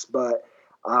paychecks, but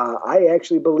I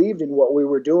actually believed in what we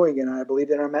were doing, and I believed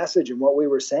in our message and what we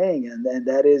were saying, and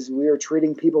that is, we are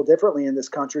treating people differently in this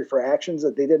country for actions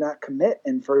that they did not commit,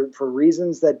 and for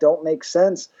reasons that don't make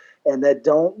sense and that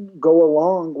don't go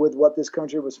along with what this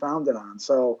country was founded on.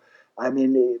 So, I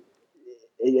mean,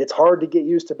 it's hard to get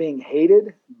used to being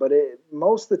hated, but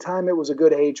most of the time it was a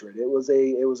good hatred. It was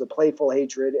a playful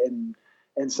hatred, and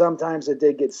sometimes it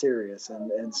did get serious,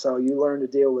 and so you learn to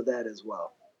deal with that as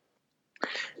well.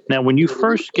 Now, when you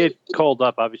first get called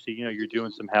up, obviously, you know, you're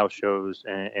doing some house shows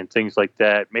and things like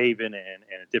that, Maven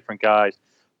and different guys.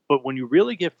 But when you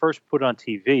really get first put on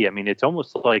TV, I mean, it's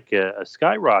almost like a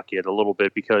skyrocket a little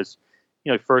bit, because,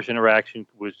 you know, first interaction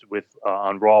was with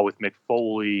on Raw with Mick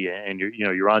Foley, and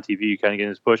you're on TV, you kind of get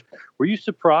this push. Were you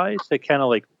surprised at kind of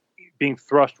like being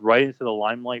thrust right into the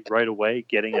limelight right away,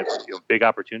 getting a big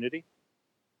opportunity?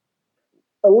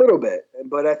 A little bit,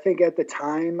 but I think at the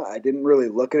time I didn't really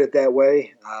look at it that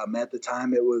way. At the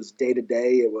time, it was day to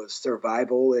day, it was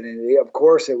survival, and of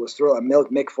course it was thrill.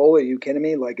 Mick Foley, are you kidding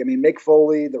me? Like, I mean, Mick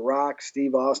Foley, The Rock,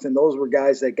 Steve Austin, those were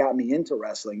guys that got me into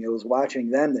wrestling. It was watching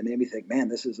them that made me think, man,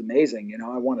 this is amazing. You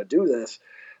know, I want to do this.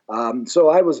 So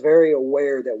I was very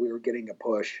aware that we were getting a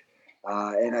push,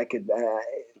 and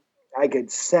I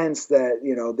could sense that,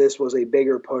 you know, this was a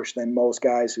bigger push than most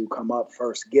guys who come up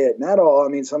first get. Not all. I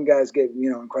mean, some guys get,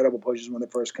 you know, incredible pushes when they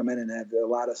first come in and have a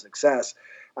lot of success.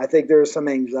 I think there was some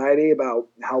anxiety about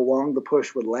how long the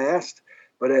push would last.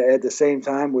 But at the same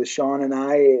time, with Sean and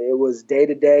I, it was day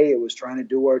to day. It was trying to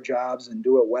do our jobs and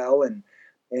do it well. And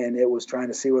it was trying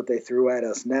to see what they threw at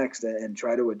us next and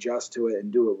try to adjust to it and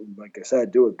do it, like I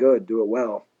said, do it good, do it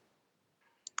well.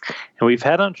 And we've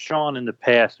had on Sean in the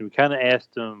past, and we kind of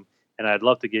asked him, and I'd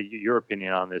love to get your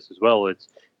opinion on this as well. It's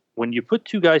when you put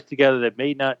two guys together that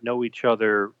may not know each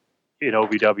other in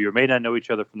OVW or may not know each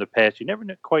other from the past, you never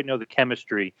quite know the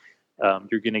chemistry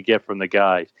you're going to get from the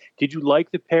guys. Did you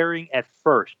like the pairing at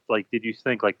first? Like, did you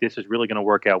think, like, this is really going to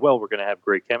work out well, we're going to have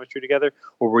great chemistry together?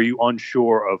 Or were you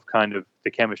unsure of kind of the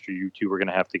chemistry you two were going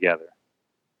to have together?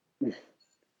 I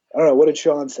don't know. What did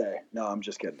Sean say? No, I'm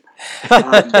just kidding.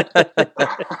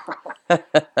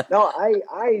 No,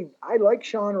 I like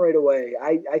Sean right away.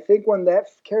 I think when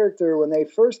they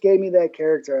first gave me that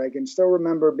character, I can still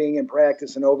remember being in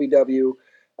practice in OVW.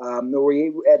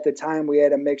 At the time, we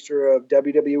had a mixture of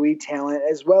WWE talent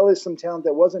as well as some talent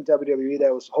that wasn't WWE,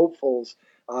 that was hopefuls,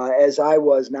 as I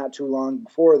was not too long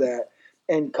before that,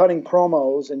 and cutting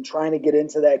promos and trying to get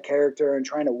into that character and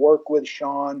trying to work with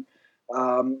Sean.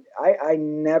 I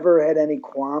never had any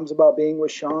qualms about being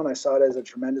with Sean. I saw it as a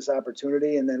tremendous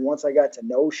opportunity. And then once I got to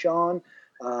know Sean,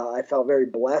 I felt very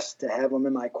blessed to have him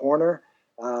in my corner.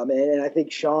 And I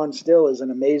think Sean still is an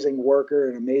amazing worker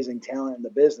and amazing talent in the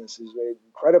business. He's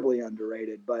incredibly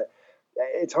underrated. But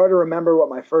it's hard to remember what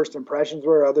my first impressions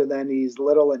were, other than he's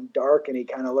little and dark and he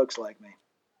kind of looks like me.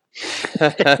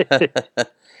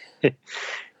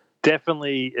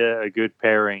 Definitely a good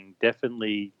pairing.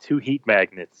 Definitely two heat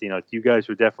magnets. You know, you guys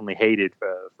were definitely hated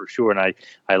for sure. And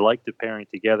I liked the pairing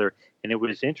together. And it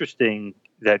was interesting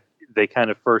that they kind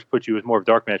of first put you as more of a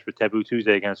dark match with Taboo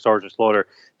Tuesday against Sergeant Slaughter.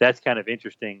 That's kind of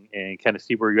interesting, and kind of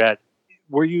see where you're at.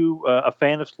 Were you a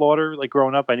fan of Slaughter, like,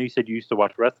 growing up? I know you said you used to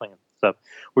watch wrestling and stuff.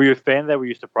 Were you a fan of that? Were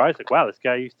you surprised, like, wow, this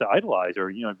guy I used to idolize,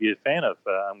 or, you know, be a fan of?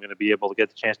 I'm going to be able to get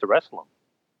the chance to wrestle him.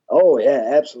 Oh,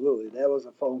 yeah, absolutely. That was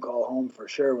a phone call home for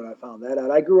sure when I found that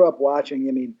out. I grew up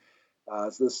watching,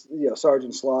 it's this,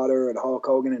 Sergeant Slaughter and Hulk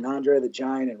Hogan and Andre the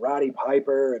Giant and Roddy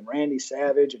Piper and Randy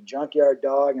Savage and Junkyard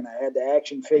Dog, and I had the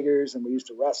action figures, and we used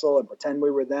to wrestle and pretend we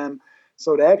were them.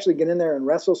 So to actually get in there and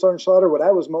wrestle Sergeant Slaughter, what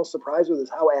I was most surprised with is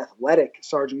how athletic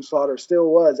Sergeant Slaughter still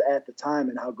was at the time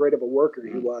and how great of a worker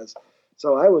he was.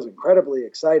 So I was incredibly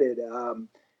excited.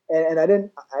 And I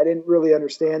didn't really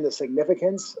understand the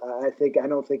significance. I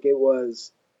don't think it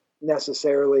was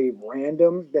necessarily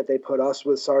random that they put us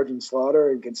with Sergeant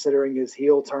Slaughter, and considering his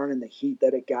heel turn and the heat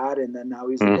that it got, and then now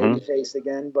he's a babyface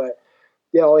again. But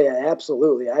yeah, oh yeah,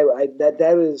 absolutely.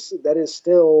 That is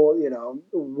still,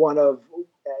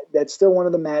 that's still one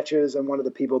of the matches and one of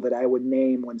the people that I would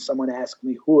name when someone asks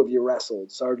me, who have you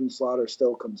wrestled? Sergeant Slaughter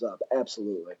still comes up.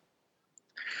 Absolutely.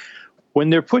 When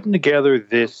they're putting together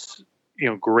this,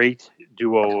 great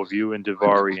duo of you and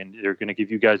Daivari, and they're going to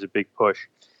give you guys a big push,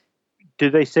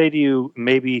 Did they say to you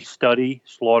maybe study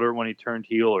Slaughter when he turned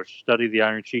heel, or study the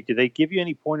Iron Sheik? Did they give you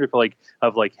any pointer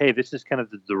of hey, this is kind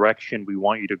of the direction we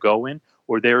want you to go in,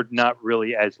 or they're not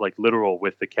really as literal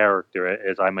with the character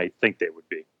as I might think they would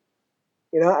be?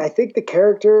 I think the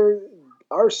character,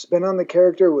 our spin on the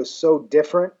character was so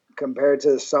different compared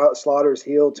to Slaughter's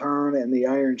heel turn and the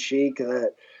Iron Sheik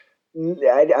that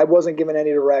I wasn't given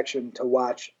any direction to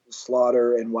watch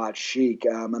Slaughter and watch Sheik.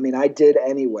 I did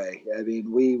anyway.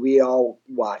 We all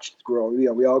watched,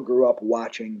 we all grew up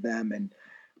watching them, and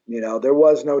there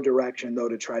was no direction though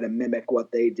to try to mimic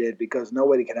what they did, because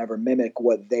nobody can ever mimic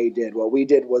what they did. What we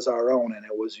did was our own, and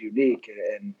it was unique.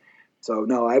 And so,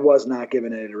 no, I was not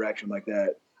given any direction like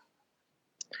that.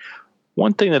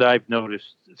 One thing that I've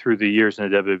noticed through the years in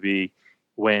the WWE,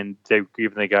 when they've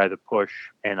given the guy the push,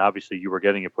 and obviously you were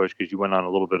getting a push because you went on a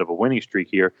little bit of a winning streak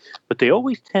here, but they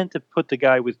always tend to put the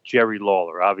guy with Jerry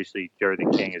Lawler. Obviously, Jerry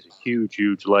the King is a huge,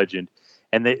 huge legend,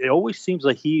 and it always seems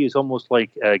like he is almost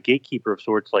like a gatekeeper of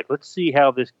sorts. Let's see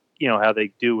how this, how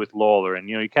they do with Lawler, and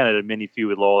you kind of had a mini feud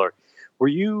with Lawler. Were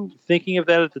you thinking of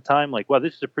that at the time? Wow,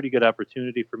 this is a pretty good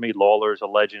opportunity for me. Lawler's a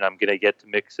legend. I'm going to get to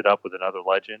mix it up with another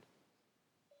legend.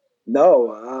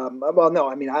 No,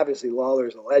 no. Obviously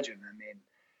Lawler's a legend.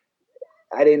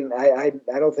 I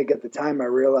don't think at the time I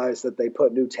realized that they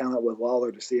put new talent with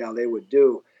Lawler to see how they would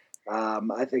do.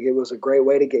 I think it was a great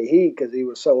way to get heat because he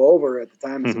was so over at the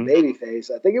time as a babyface.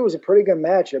 I think it was a pretty good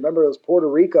match. I remember it was Puerto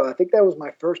Rico. I think that was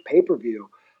my first pay-per-view.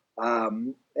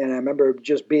 And I remember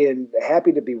just being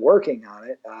happy to be working on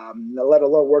it, let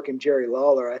alone working Jerry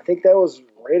Lawler. I think that was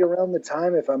right around the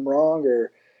time, if I'm wrong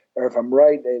or if I'm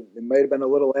right, it might have been a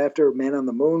little after Man on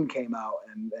the Moon came out,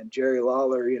 and Jerry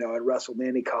Lawler, had wrestled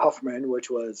Andy Kaufman, which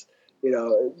was,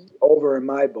 over in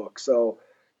my book. So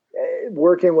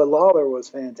working with Lawler was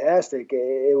fantastic.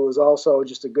 It was also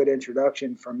just a good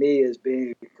introduction for me as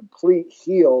being a complete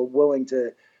heel, willing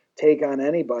to take on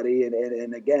anybody.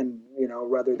 And again,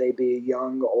 whether they be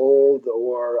young, old,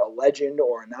 or a legend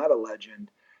or not a legend.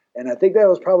 And I think that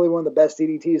was probably one of the best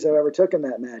DDTs I've ever took in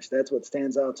that match. That's what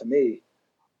stands out to me.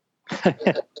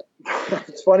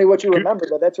 It's funny what you remember,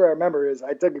 but that's what I remember is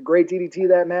I took a great DDT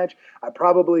that match. I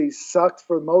probably sucked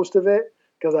for most of it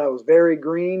because I was very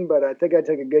green, but I think I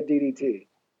took a good DDT.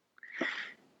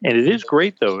 And it is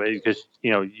great, though, because,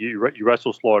 you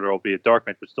wrestle Slaughter, albeit dark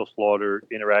match, but still Slaughter,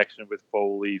 interaction with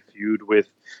Foley, feud with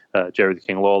Jerry the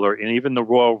King Lawler, and even the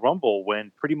Royal Rumble,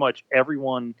 when pretty much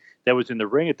everyone that was in the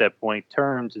ring at that point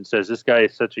turns and says, this guy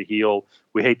is such a heel,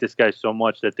 we hate this guy so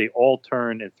much, that they all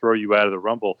turn and throw you out of the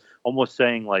Rumble, almost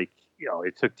saying,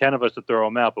 it took 10 of us to throw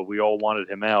him out, but we all wanted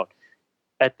him out.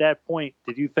 At that point,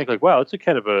 did you think, wow, it's a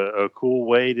kind of a cool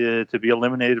way to be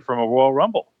eliminated from a Royal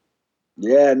Rumble?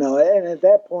 Yeah, no, and at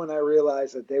that point I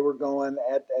realized that they were going,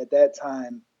 at that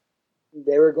time,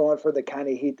 they were going for the kind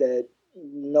of heat that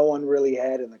no one really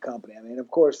had in the company.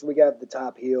 Of course, we got the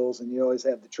top heels, and you always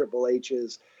have the Triple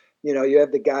H's. You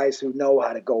have the guys who know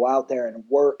how to go out there and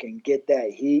work and get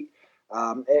that heat.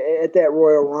 At that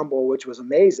Royal Rumble, which was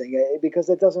amazing, because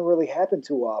it doesn't really happen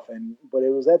too often, but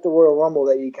it was at the Royal Rumble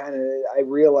that I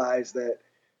realized that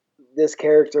this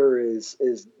character is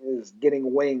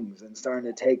getting wings and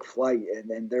starting to take flight,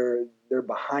 and they're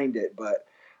behind it. But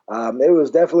it was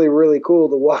definitely really cool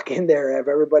to walk in there, have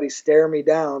everybody stare me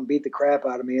down, beat the crap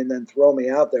out of me, and then throw me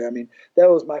out there. That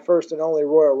was my first and only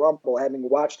Royal Rumble, having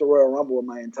watched the Royal Rumble with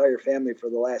my entire family for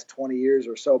the last 20 years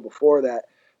or so before that.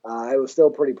 I was still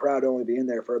pretty proud to only be in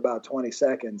there for about 20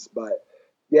 seconds. But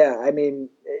yeah,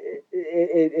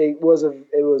 it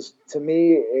was to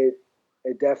me,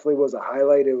 it definitely was a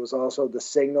highlight. It was also the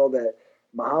signal that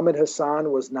Muhammad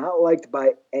Hassan was not liked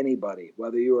by anybody,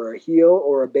 whether you were a heel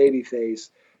or a babyface.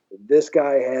 This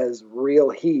guy has real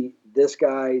heat. This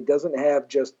guy doesn't have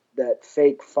just that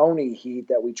fake phony heat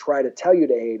that we try to tell you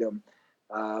to hate him.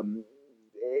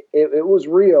 It was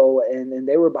real, and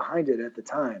they were behind it at the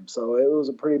time. So it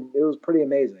was pretty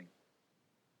amazing.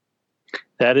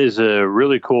 That is a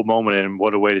really cool moment, and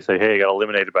what a way to say, hey, I got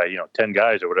eliminated by 10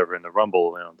 guys or whatever in the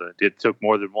Rumble. It took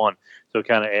more than one, so it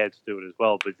kind of adds to it as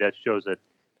well. But that shows that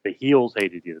the heels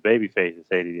hated you, the baby faces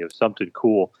hated you. It was something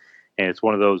cool, and it's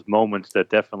one of those moments that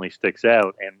definitely sticks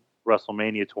out. And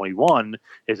WrestleMania 21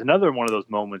 is another one of those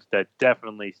moments that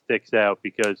definitely sticks out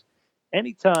because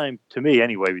anytime, to me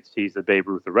anyway, he's the Babe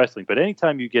Ruth of wrestling, but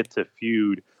anytime you get to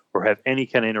feud or have any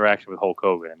kind of interaction with Hulk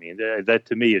Hogan, that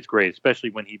to me is great, especially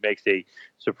when he makes a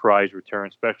surprise return,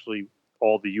 especially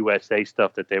all the USA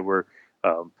stuff that they were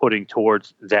putting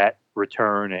towards that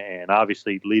return and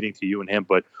obviously leading to you and him.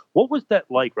 But what was that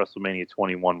like, WrestleMania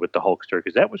 21 with the Hulkster?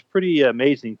 Because that was pretty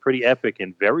amazing, pretty epic,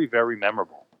 and very, very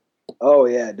memorable. Oh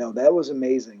yeah, no, that was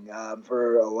amazing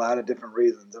for a lot of different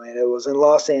reasons. I mean, it was in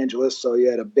Los Angeles, so you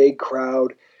had a big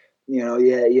crowd. You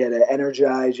had to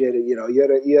energize.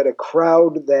 You had a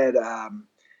crowd that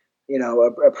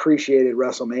appreciated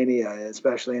WrestleMania,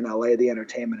 especially in LA, the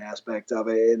entertainment aspect of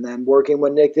it. And then working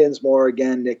with Nick Dinsmore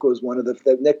again. Nick was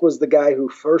Nick was the guy who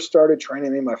first started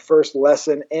training me. My first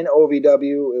lesson in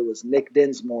OVW, it was Nick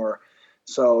Dinsmore.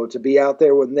 So to be out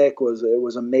there with Nick was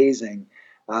amazing.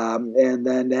 And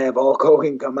then to have Hulk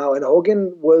Hogan come out, and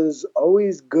Hogan was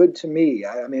always good to me.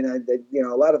 I mean,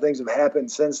 a lot of things have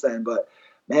happened since then, but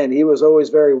man, he was always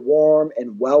very warm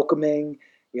and welcoming.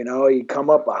 He'd come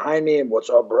up behind me and "What's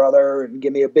up, brother?" and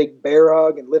give me a big bear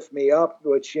hug and lift me up.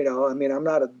 Which I mean, I'm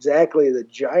not exactly the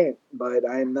giant, but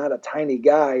I'm not a tiny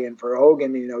guy. And for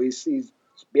Hogan, he's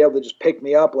be able to just pick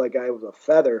me up like I was a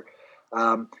feather.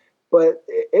 But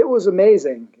it was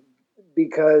amazing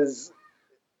because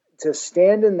to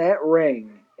stand in that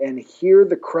ring and hear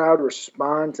the crowd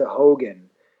respond to Hogan,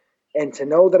 and to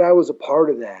know that I was a part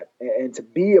of that, and to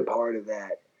be a part of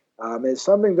that, is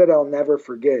something that I'll never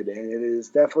forget. And it is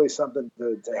definitely something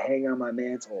to hang on my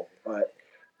mantle. But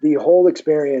the whole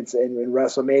experience in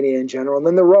WrestleMania in general, and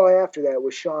then the Raw after that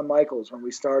was Shawn Michaels, when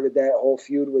we started that whole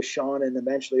feud with Shawn, and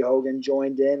eventually Hogan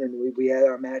joined in, and we had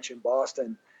our match in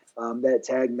Boston, that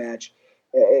tag match.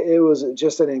 It was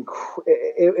just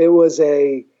it was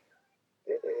a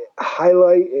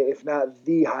highlight, if not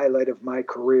the highlight of my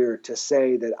career, to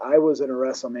say that I was in a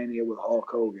WrestleMania with Hulk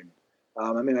Hogan.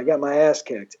 I mean, I got my ass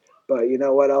kicked, but you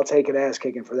know what? I'll take an ass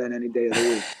kicking for that any day of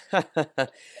the week.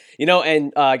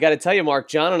 And I got to tell you, Mark,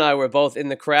 John and I were both in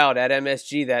the crowd at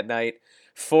MSG that night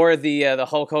for the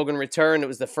Hulk Hogan return. It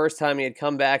was the first time he had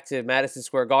come back to Madison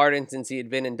Square Garden since he had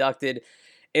been inducted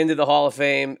into the Hall of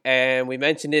Fame. And we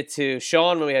mentioned it to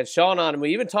Sean when we had Sean on, and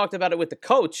we even talked about it with the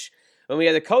coach when we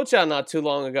had the coach on not too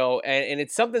long ago. And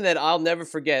it's something that I'll never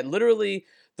forget. Literally,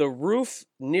 the roof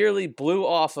nearly blew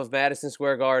off of Madison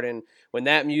Square Garden when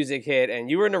that music hit,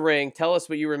 and you were in the ring. Tell us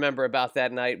what you remember about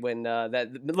that night when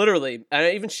that literally,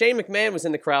 even Shane McMahon was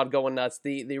in the crowd going nuts.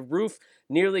 The roof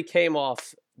nearly came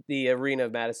off the arena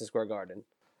of Madison Square Garden.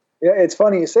 Yeah, it's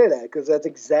funny you say that, because that's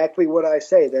exactly what I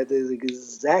say. That is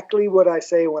exactly what I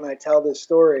say when I tell this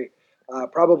story.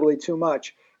 Probably too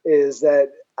much, is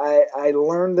that I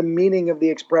learned the meaning of the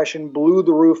expression "blew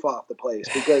the roof off the place,"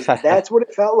 because that's what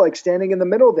it felt like standing in the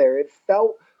middle there. It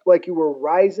felt like you were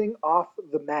rising off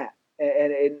the mat,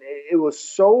 and it was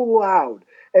so loud.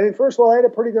 I mean, first of all, I had a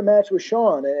pretty good match with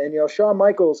Shawn, and Shawn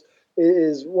Michaels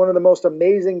is one of the most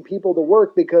amazing people to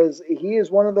work, because he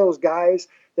is one of those guys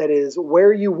that is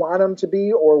where you want him to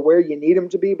be or where you need him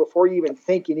to be before you even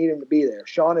think you need him to be there.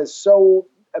 Shawn is so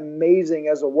amazing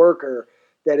as a worker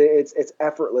that it's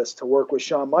effortless to work with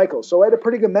Shawn Michaels. So I had a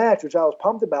pretty good match, which I was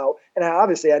pumped about. And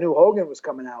obviously I knew Hogan was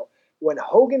coming out. When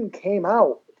Hogan came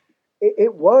out,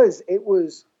 it was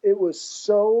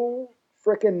so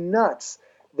freaking nuts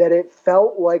that it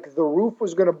felt like the roof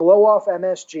was going to blow off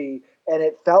MSG, and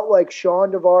it felt like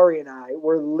Shawn Daivari and I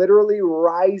were literally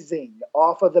rising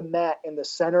off of the mat in the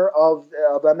center of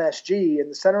MSG, in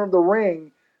the center of the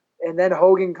ring. And then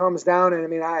Hogan comes down, and I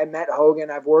mean, I met Hogan.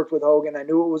 I've worked with Hogan. I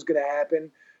knew it was going to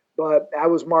happen, but I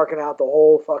was marking out the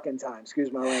whole fucking time.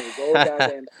 Excuse my language. The whole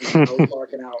goddamn time I was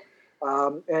marking out.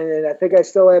 And I think I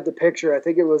still have the picture. I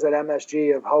think it was at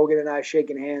MSG of Hogan and I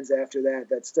shaking hands after that.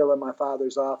 That's still in my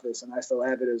father's office, and I still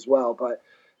have it as well. But,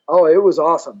 oh, it was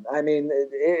awesome. I mean,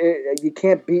 you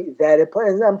can't beat that.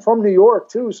 And I'm from New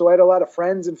York, too, so I had a lot of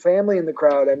friends and family in the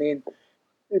crowd. I mean,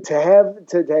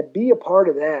 to be a part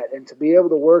of that and to be able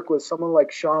to work with someone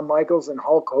like Shawn Michaels and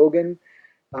Hulk Hogan,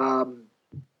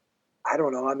 I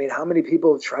don't know. I mean, how many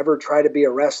people have ever tried to be a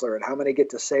wrestler, and how many get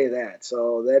to say that?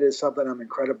 So that is something I'm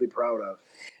incredibly proud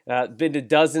of. Been to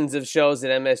dozens of shows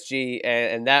at MSG,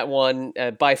 and that one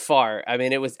by far, I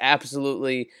mean, it was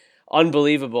absolutely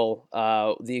unbelievable,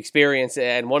 the experience.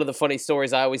 And one of the funny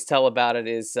stories I always tell about it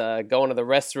is going to the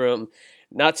restroom.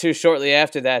 Not too shortly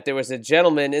after that, there was a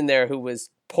gentleman in there who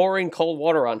was pouring cold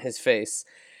water on his face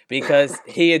because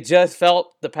he had just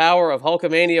felt the power of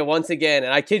Hulkamania once again.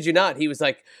 And I kid you not, he was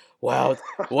like, wow,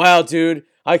 dude,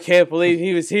 I can't believe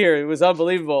he was here. It was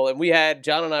unbelievable. And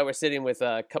John and I were sitting with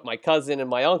my cousin and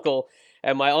my uncle,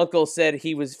 and my uncle said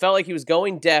felt like he was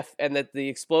going deaf, and that the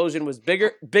explosion was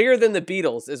bigger than the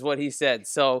Beatles, is what he said.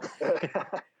 So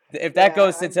if that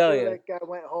goes to tell you. That guy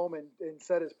went home and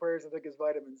said his prayers and took his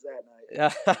vitamins that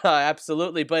night.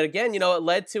 Absolutely. But again, it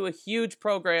led to a huge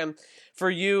program for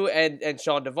you and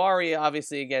Shawn Daivari,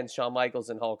 obviously, again, Shawn Michaels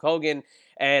and Hulk Hogan.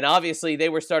 And obviously they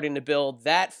were starting to build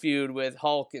that feud with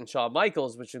Hulk and Shawn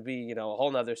Michaels, which would be, a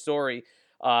whole nother story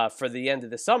for the end of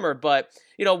the summer. But,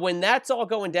 when that's all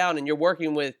going down and you're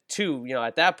working with two,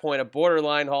 at that point, a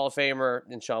borderline Hall of Famer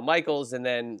in Shawn Michaels, and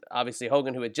then obviously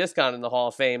Hogan, who had just gone in the Hall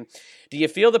of Fame, do you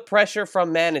feel the pressure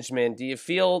from management? Do you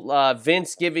feel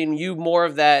Vince giving you more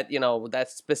of that,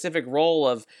 that specific role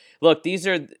of, look, these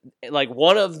are like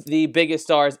one of the biggest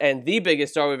stars and the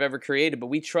biggest star we've ever created, but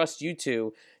we trust you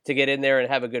two to get in there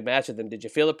and have a good match with them. Did you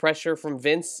feel the pressure from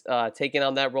Vince taking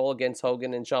on that role against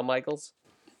Hogan and Shawn Michaels?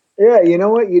 Yeah, you know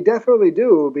what? You definitely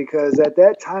do, because at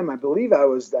that time, I believe I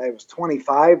was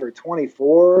 25 or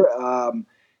 24,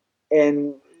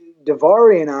 and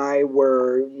Daivari and I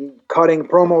were cutting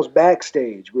promos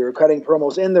backstage. We were cutting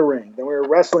promos in the ring. Then we were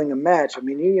wrestling a match. I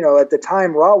mean, at the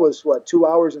time, Raw was, 2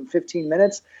 hours and 15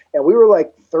 minutes, and we were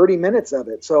like 30 minutes of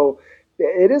it. So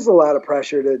it is a lot of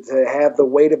pressure to have the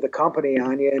weight of the company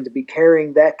on you and to be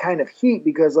carrying that kind of heat,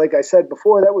 because like I said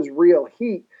before, that was real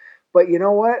heat. But you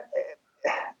know what?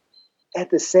 At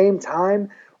the same time,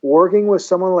 working with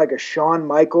someone like a Shawn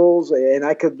Michaels, and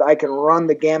I can run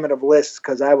the gamut of lists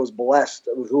because I was blessed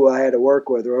with who I had to work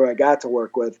with or who I got to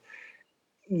work with.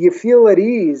 You feel at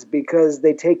ease because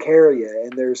they take care of you,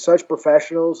 and they're such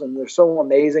professionals, and they're so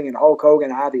amazing. And Hulk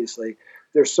Hogan, obviously,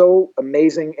 they're so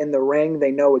amazing in the ring.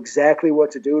 They know exactly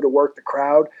what to do to work the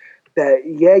crowd. That,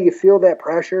 yeah, you feel that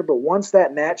pressure, but once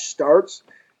that match starts,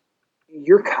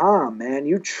 you're calm, man.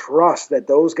 You trust that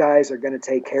those guys are going to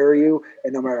take care of you,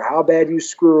 and no matter how bad you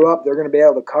screw up, they're going to be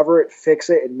able to cover it, fix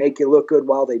it, and make you look good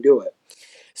while they do it.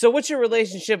 So what's your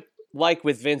relationship like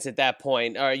with Vince at that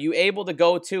point? Are you able to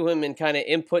go to him and kind of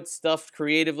input stuff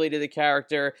creatively to the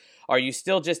character? Are you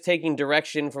still just taking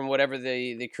direction from whatever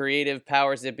the creative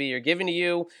powers that be are giving to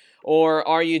you? Or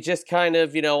are you just kind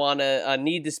of, on a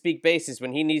need-to-speak basis?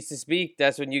 When he needs to speak,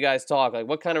 that's when you guys talk. Like,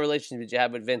 what kind of relationship did you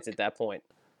have with Vince at that point?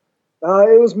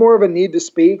 It was more of a need to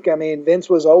speak. I mean, Vince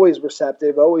was always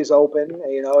receptive, always open.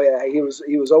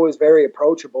 He was always very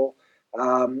approachable.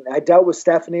 I dealt with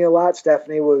Stephanie a lot.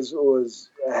 Stephanie was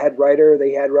a head writer,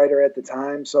 the head writer at the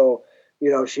time. So,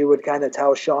 she would kind of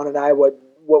tell Shawn and I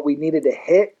what we needed to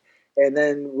hit. And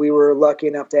then we were lucky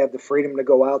enough to have the freedom to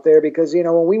go out there because,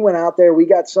 when we went out there, we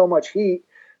got so much heat.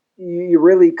 You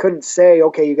really couldn't say,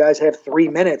 okay, you guys have 3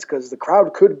 minutes, because the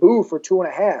crowd could boo for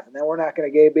 2.5, and then we're not going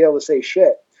to be able to say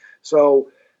shit. So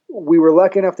we were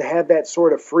lucky enough to have that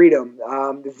sort of freedom.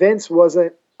 Vince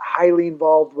wasn't highly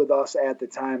involved with us at the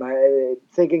time.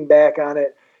 Thinking back on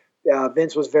it,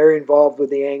 Vince was very involved with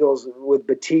the angles with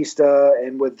Batista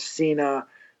and with Cena.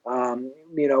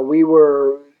 We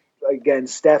were, again,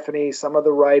 Stephanie, some of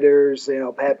the writers,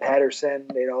 Pat Patterson,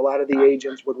 a lot of the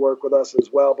agents would work with us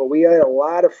as well. But we had a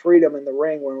lot of freedom in the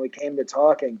ring when we came to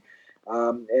talking.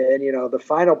 The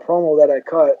final promo that I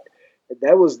cut,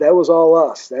 that was all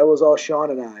us. That was all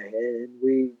Shawn and I. And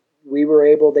we were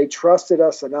able, they trusted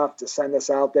us enough to send us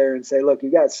out there and say, look,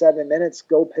 you got 7 minutes,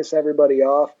 go piss everybody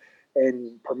off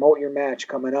and promote your match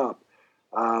coming up.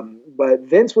 But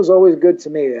Vince was always good to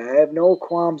me. I have no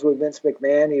qualms with Vince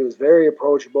McMahon. He was very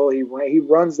approachable. He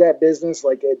runs that business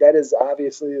like that is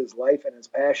obviously his life and his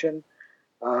passion.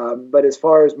 But as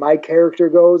far as my character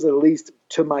goes, at least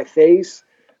to my face,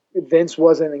 Vince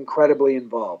wasn't incredibly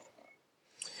involved.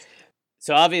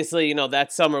 So obviously,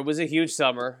 that summer was a huge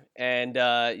summer, and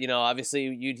obviously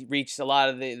you reached a lot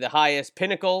of the highest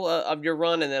pinnacle of your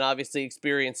run, and then obviously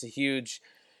experienced a huge,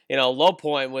 low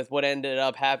point with what ended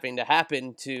up having to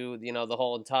happen to the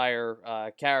whole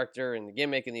entire character and the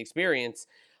gimmick and the experience.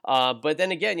 But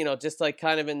then again, just like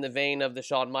kind of in the vein of the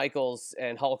Shawn Michaels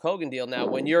and Hulk Hogan deal. Now,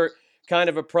 when you're kind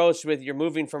of approached with you're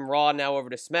moving from Raw now over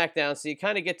to SmackDown, so you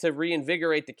kind of get to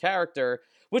reinvigorate the character,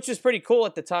 which was pretty cool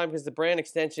at the time because the brand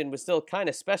extension was still kind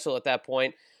of special at that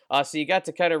point. So you got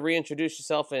to kind of reintroduce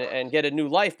yourself and get a new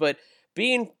life. But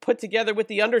being put together with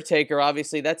The Undertaker,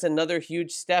 obviously, that's another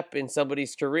huge step in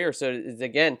somebody's career. So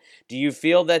again, do you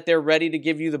feel that they're ready to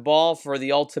give you the ball for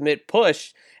the ultimate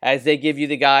push as they give you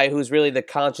the guy who's really the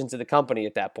conscience of the company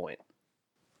at that point?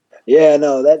 Yeah,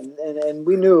 no, and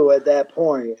we knew at that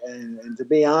point, and to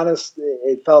be honest,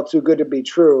 it felt too good to be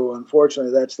true.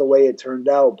 Unfortunately, that's the way it turned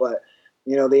out. But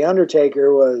The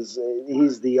Undertaker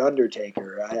he's The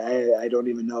Undertaker. I don't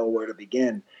even know where to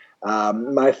begin.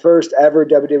 My first ever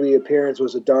WWE appearance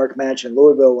was a dark match in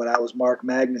Louisville when I was Mark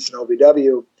Magnus in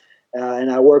OVW,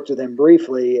 and I worked with him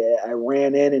briefly. I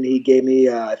ran in and he gave me,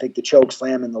 I think, the choke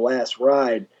slam in the last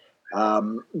ride.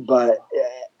 But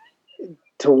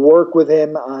to work with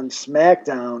him on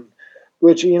SmackDown,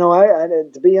 which,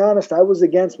 to be honest, I was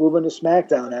against moving to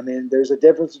SmackDown. I mean, there's a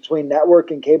difference between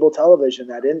network and cable television.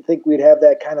 I didn't think we'd have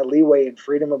that kind of leeway and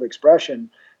freedom of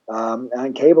expression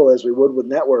on cable as we would with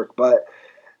network. But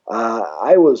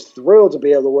I was thrilled to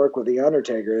be able to work with The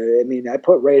Undertaker. I mean, I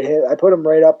put him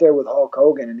right up there with Hulk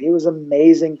Hogan, and he was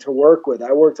amazing to work with.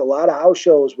 I worked a lot of house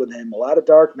shows with him, a lot of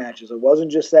dark matches. It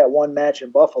wasn't just that one match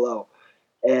in Buffalo.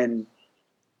 And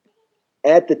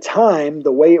at the time,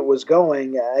 the way it was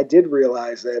going, I did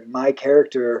realize that my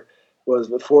character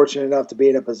was fortunate enough to be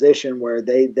in a position where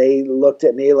they looked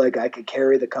at me like I could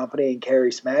carry the company and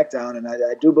carry SmackDown. And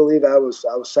I do believe I was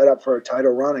set up for a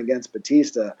title run against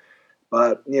Batista.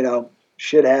 But,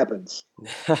 shit happens.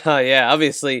 Yeah,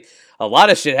 obviously a lot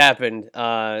of shit happened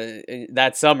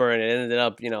that summer, and it ended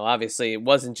up, obviously it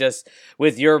wasn't just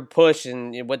with your push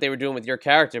and what they were doing with your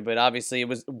character, but obviously it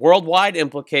was worldwide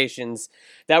implications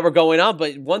that were going on.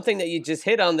 But one thing that you just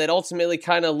hit on that ultimately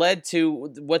kind of led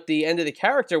to what the end of the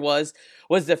character was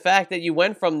the fact that you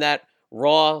went from that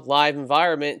Raw live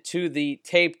environment to the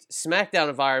taped SmackDown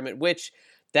environment, which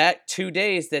that 2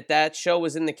 days that show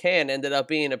was in the can ended up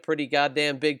being a pretty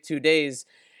goddamn big 2 days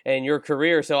in your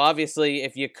career. So obviously,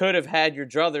 if you could have had your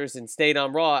druthers and stayed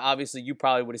on Raw, obviously you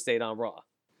probably would have stayed on Raw.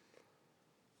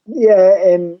 Yeah,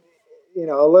 and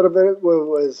a little bit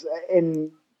was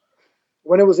in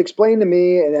when it was explained to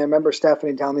me, and I remember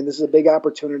Stephanie telling me this is a big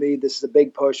opportunity, this is a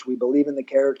big push, we believe in the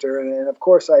character, and of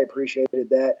course I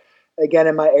appreciated that. Again,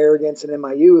 in my arrogance and in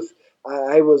my youth,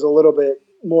 I was a little bit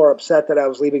more upset that I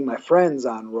was leaving my friends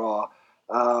on Raw,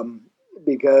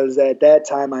 because at that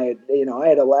time I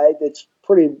had a lag. It's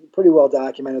pretty well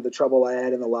documented the trouble I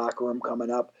had in the locker room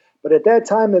coming up. But at that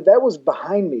time that was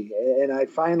behind me, and I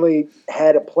finally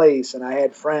had a place, and I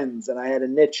had friends, and I had a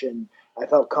niche, and I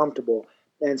felt comfortable.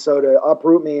 And so to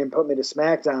uproot me and put me to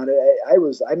SmackDown, I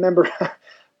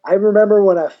remember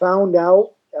when I found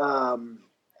out.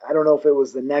 I don't know if it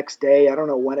was the next day. I don't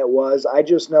know when it was. I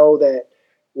just know that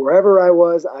wherever I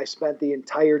was, I spent the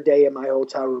entire day in my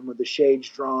hotel room with the shades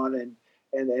drawn and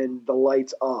the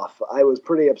lights off. I was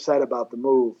pretty upset about the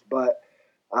move, but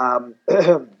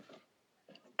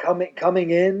coming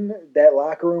in, that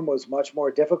locker room was much more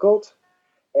difficult.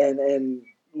 And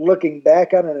looking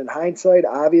back on it in hindsight,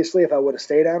 obviously, if I would have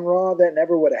stayed on Raw, that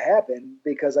never would have happened,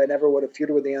 because I never would have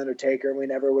feuded with The Undertaker, and we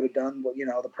never would have done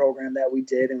the program that we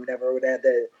did, and we never would have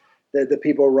had the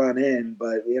people run in.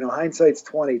 But hindsight's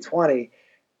 2020.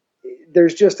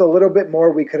 There's just a little bit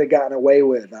more we could have gotten away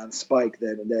with on Spike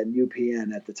than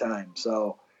UPN at the time.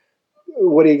 So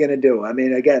what are you going to do? I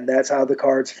mean, again, that's how the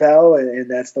cards fell, and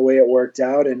that's the way it worked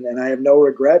out. And I have no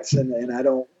regrets, and I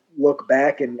don't look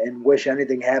back and wish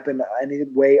anything happened any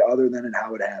way other than in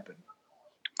how it happened.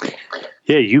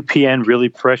 Yeah, UPN really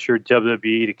pressured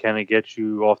WWE to kind of get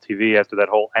you off TV after that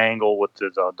whole angle with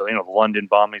the London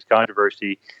bombings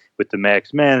controversy with the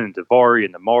Max Men and Daivari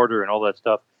and the Martyr and all that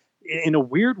stuff. In a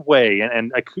weird way,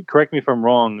 and I could correct me if I'm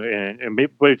wrong,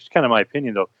 but it's kind of my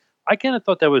opinion though. I kind of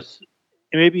thought that was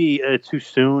maybe too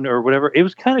soon or whatever. It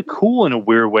was kind of cool in a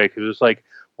weird way, because it was like,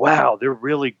 wow, they're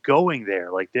really going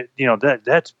there. Like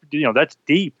that's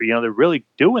deep. They're really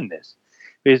doing this.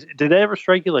 Did that ever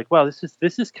strike you like, wow, this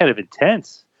is kind of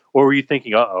intense, or were you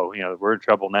thinking, we're in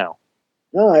trouble now?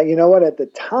 No, you know what? At the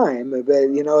time,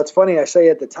 it's funny I say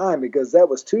at the time, because that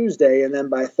was Tuesday, and then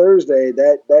by Thursday,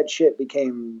 that shit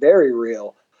became very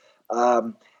real.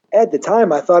 At the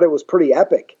time, I thought it was pretty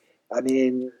epic. I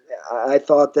mean, I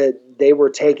thought that they were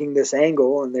taking this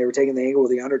angle, and they were taking the angle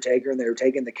with The Undertaker, and they were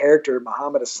taking the character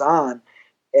Muhammad Hassan,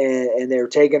 and they were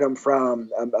taking him from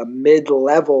a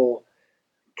mid-level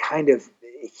kind of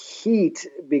heat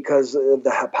because of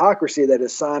the hypocrisy that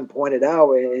Hassan pointed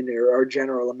out in our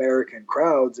general American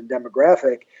crowds and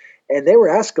demographic, and they were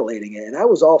escalating it, and I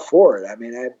was all for it. I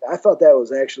mean, I thought that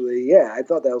was actually, I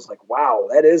thought that was like, wow,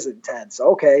 that is intense.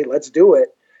 Okay, let's do it.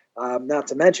 Not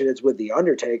to mention it's with The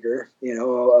Undertaker,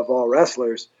 of all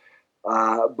wrestlers.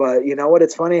 But you know what?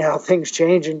 It's funny how things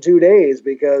change in 2 days,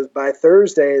 because by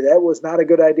Thursday, that was not a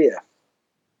good idea.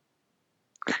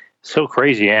 So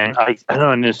crazy, and I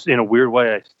don't know, in a weird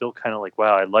way, I still kind of like,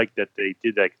 wow, I like that they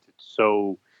did that. It's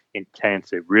so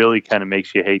intense. It really kind of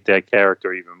makes you hate that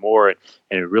character even more, and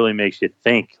it really makes you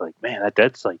think, like, man,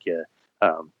 that's like a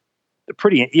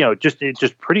pretty,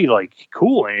 just pretty like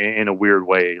cool in a weird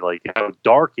way, like how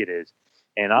dark it is,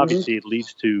 and obviously it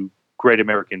leads to Great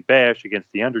American Bash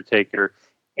against The Undertaker,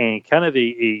 and kind of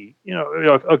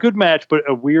a good match, but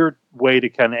a weird way to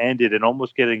kind of end it, and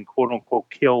almost getting quote unquote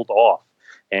killed off.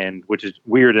 And which is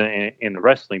weird in the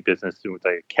wrestling business, with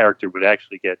a character would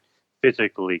actually get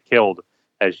physically killed,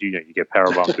 as you get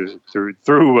powerbombed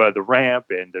through the ramp,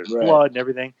 and there's blood and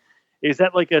everything. Is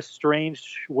that like a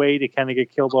strange way to kind of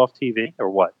get killed off TV, or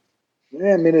what?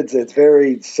 Yeah, I mean it's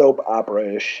very soap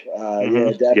opera-ish.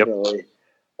 Yeah, definitely.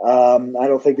 Yep. I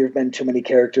don't think there's been too many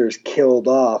characters killed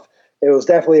off. it was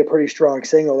definitely a pretty strong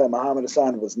signal that Muhammad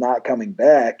Hassan was not coming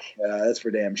back. That's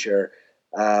for damn sure.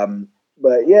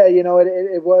 But yeah,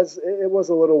 it was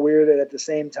a little weird. And at the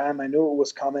same time, I knew it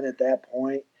was coming at that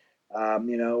point.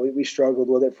 We struggled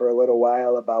with it for a little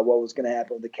while about what was going to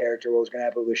happen with the character, what was going to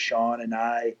happen with Sean and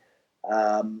I.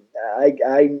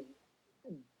 I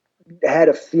had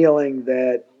a feeling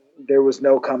that there was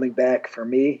no coming back for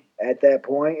me at that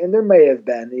point, and there may have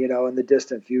been, in the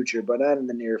distant future, but not in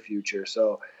the near future.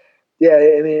 So, yeah,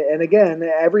 I mean, and again,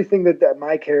 everything that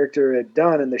my character had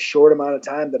done in the short amount of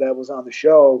time that I was on the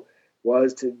show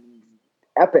was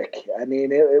epic. I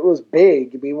mean, it was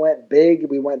big. We went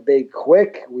big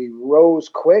quick. We rose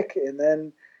quick, and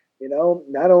then,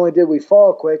 not only did we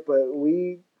fall quick, but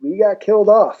we got killed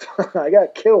off. I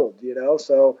got killed,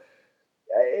 so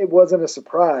it wasn't a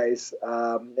surprise,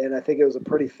 and I think it was a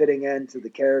pretty fitting end to the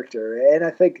character. And I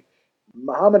think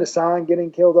Muhammad Hassan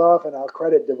getting killed off, and I'll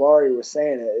credit Daivari with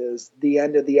saying it, is the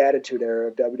end of the Attitude Era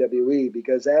of WWE,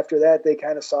 because after that, they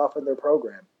kind of softened their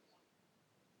program.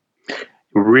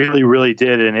 Really, really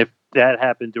did. And if that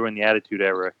happened during the Attitude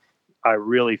Era, I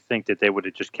really think that they would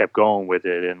have just kept going with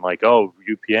it. And like, oh,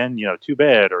 UPN, too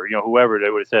bad. Or, whoever, they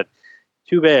would have said,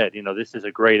 too bad. This is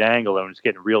a great angle and it's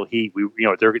getting real heat.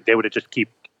 They would have just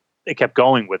kept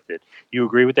going with it. You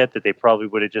agree with that? That they probably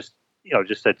would have just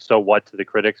said so what to the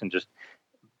critics and just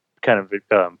kind of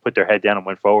put their head down and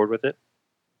went forward with it?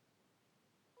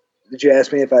 Did you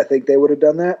ask me if I think they would have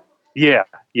done that? Yeah.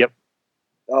 Yep.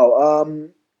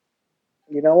 Oh,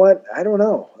 you know what? I don't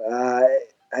know.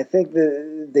 I think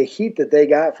the heat that they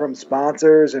got from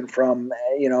sponsors and from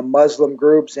Muslim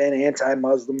groups and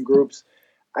anti-Muslim groups,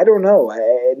 I don't know.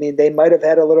 I mean, they might have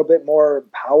had a little bit more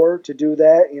power to do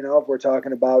that, if we're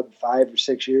talking about 5 or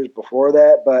 6 years before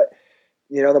that. But,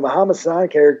 the Muhammad Hassan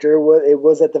character, it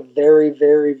was at the very,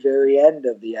 very, very end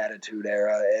of the Attitude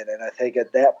Era. And I think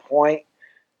at that point,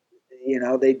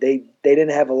 they didn't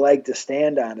have a leg to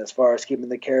stand on as far as keeping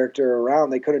the character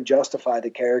around. They couldn't justify the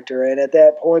character. And at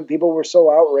that point, people were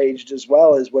so outraged as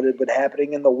well as what had been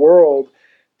happening in the world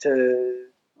to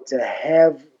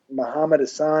have Muhammad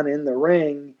Hassan in the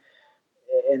ring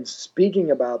and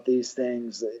speaking about these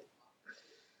things.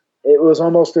 It was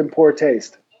almost in poor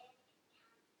taste.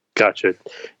 Gotcha.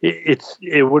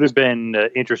 It would have been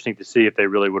interesting to see if they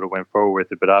really would have went forward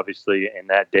with it, but obviously in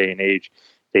that day and age,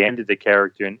 they ended the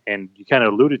character, and you kind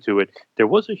of alluded to it. There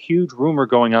was a huge rumor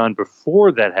going on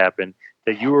before that happened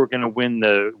that you were going to win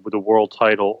the world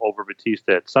title over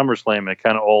Batista at SummerSlam, and it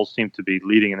kind of all seemed to be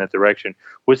leading in that direction.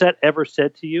 Was that ever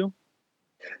said to you?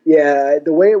 Yeah,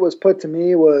 the way it was put to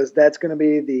me was that's going to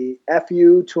be the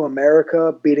FU to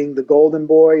America beating the Golden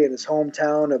Boy in his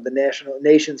hometown of the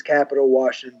nation's capital,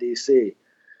 Washington, D.C.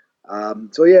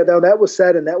 So, yeah, that was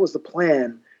said, and that was the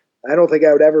plan. I don't think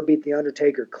I would ever beat The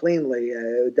Undertaker cleanly.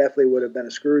 It definitely would have been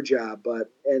a screw job,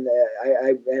 and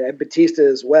Batista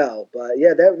as well. But,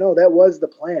 yeah, that was the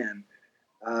plan.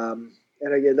 And,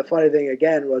 again, the funny thing,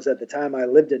 again, was at the time I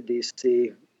lived in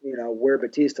D.C., where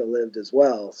Batista lived as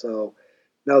well. So,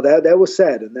 no, that was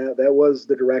said, and that was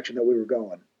the direction that we were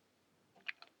going.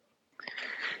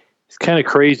 It's kind of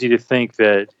crazy to think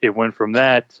that it went from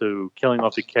that to killing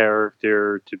off the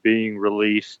character to being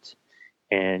released,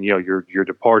 and your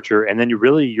departure, and then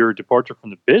your departure from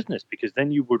the business, because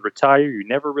then you would retire. You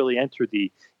never really entered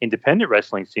the independent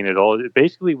wrestling scene at all. It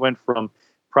basically went from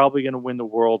probably going to win the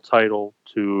world title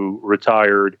to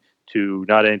retired to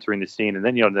not entering the scene, and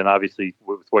then then obviously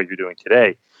with what you're doing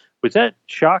today. Was that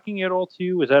shocking at all to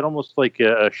you? Was that almost like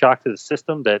a shock to the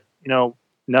system that,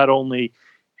 not only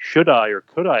should I or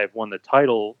could I have won the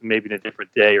title maybe in a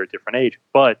different day or a different age,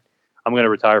 but I'm going to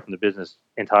retire from the business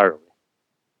entirely?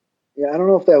 Yeah, I don't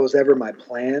know if that was ever my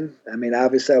plan. I mean,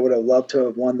 obviously I would have loved to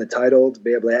have won the title, to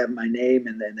be able to have my name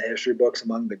in the history books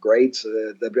among the greats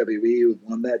of the WWE who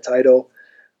won that title.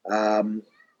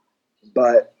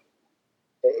 But,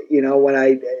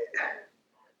 when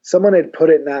someone had put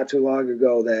it not too long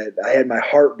ago that I had my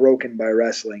heart broken by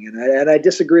wrestling, and I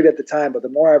disagreed at the time, but the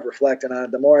more I've reflected on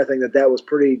it, the more I think that was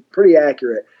pretty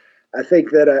accurate. I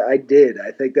think that I did.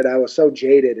 I think that I was so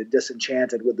jaded and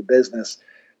disenchanted with the business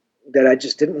that I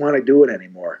just didn't want to do it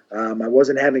anymore. I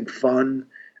wasn't having fun.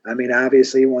 I mean,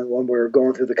 obviously, when we were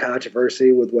going through the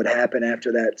controversy with what happened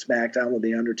after that SmackDown with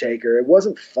The Undertaker, it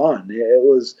wasn't fun. It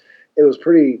was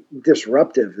pretty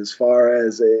disruptive as far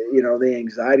as, the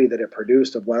anxiety that it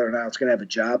produced of whether or not I was going to have a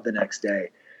job the next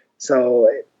day. So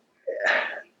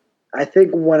I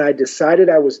think when I decided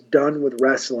I was done with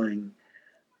wrestling,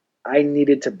 I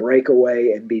needed to break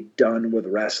away and be done with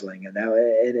wrestling. And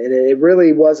it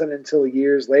really wasn't until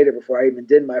years later before I even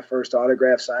did my first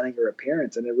autograph signing or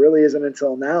appearance. And it really isn't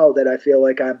until now that I feel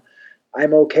like I'm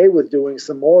I'm okay with doing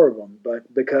some more of them,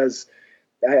 but because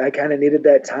I kind of needed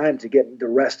that time to get the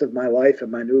rest of my life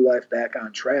and my new life back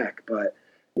on track. But,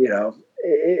 you know,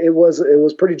 it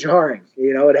was pretty jarring.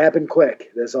 You know, it happened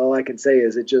quick. That's all I can say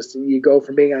is it just, you go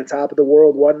from being on top of the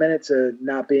world 1 minute to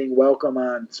not being welcome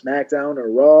on SmackDown or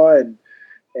Raw and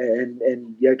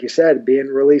like you said, being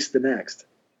released the next.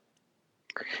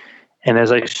 And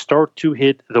as I start to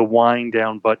hit the wind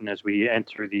down button as we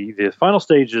enter the final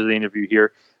stages of the interview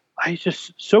here, I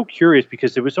just so curious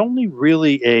because it was only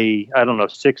really a, I don't know,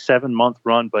 6-7 month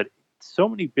run, but so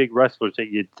many big wrestlers that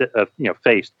you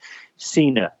faced.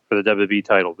 Cena for the WWE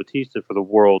title, Batista for the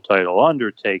world title,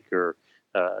 Undertaker,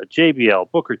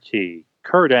 JBL, Booker T,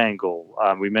 Kurt Angle.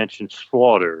 We mentioned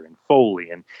Slaughter and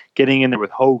Foley, and getting in there with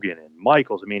Hogan and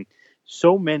Michaels. I mean,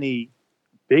 so many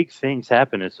big things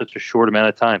happen in such a short amount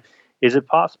of time. Is it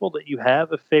possible that you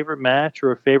have a favorite match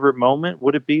or a favorite moment?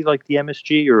 Would it be like the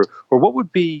MSG, or what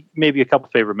would be maybe a couple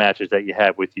favorite matches that you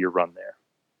had with your run there?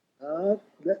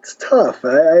 That's tough.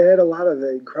 I had a lot of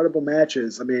incredible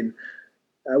matches. I mean,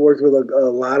 I worked with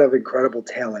a lot of incredible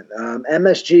talent.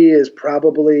 MSG is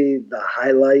probably the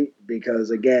highlight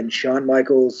because, again, Shawn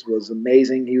Michaels was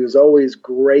amazing. He was always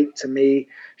great to me.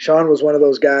 Shawn was one of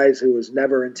those guys who was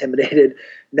never intimidated,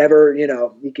 never,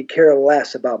 he could care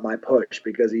less about my push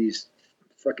because he's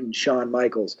fucking Shawn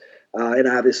Michaels. And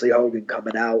obviously Hogan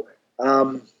coming out.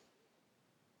 I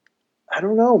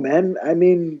don't know, man. I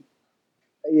mean,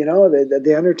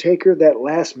 the Undertaker, that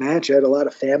last match, I had a lot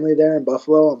of family there in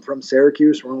Buffalo. I'm from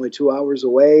Syracuse. We're only 2 hours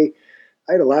away.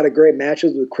 I had a lot of great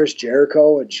matches with Chris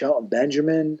Jericho and Shelton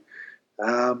Benjamin.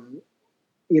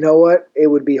 You know what? It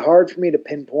would be hard for me to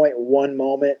pinpoint one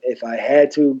moment. If I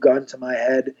had to, gun to my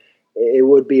head, it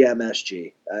would be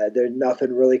MSG. There's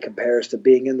nothing really compares to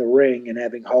being in the ring and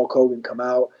having Hulk Hogan come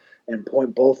out and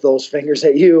point both those fingers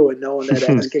at you and knowing that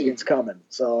ass kicking's coming.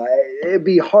 So it'd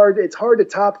be hard. It's hard to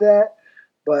top that.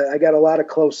 But I got a lot of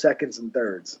close seconds and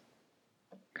thirds.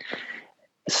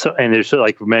 So, and there's,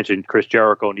 like we mentioned, Chris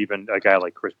Jericho, and even a guy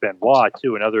like Chris Benoit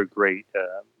too, another great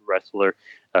wrestler,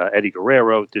 Eddie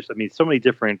Guerrero. There's, so many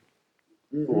different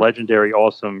legendary,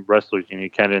 awesome wrestlers you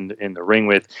can in the ring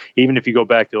with. Even if you go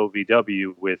back to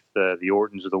OVW with the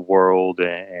Ortons of the world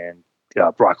and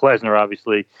Brock Lesnar,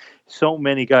 obviously, so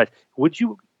many guys. Would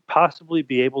you possibly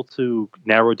be able to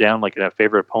narrow down like a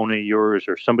favorite opponent of yours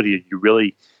or somebody that you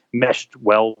really meshed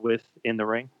well with in the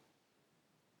ring?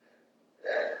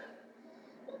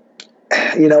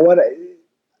 You know what?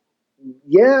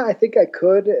 Yeah, I think I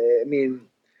could. I mean,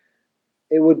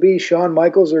 it would be Shawn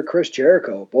Michaels or Chris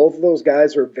Jericho. Both of those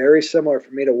guys were very similar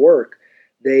for me to work.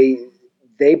 They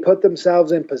put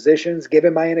themselves in positions,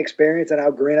 given my inexperience and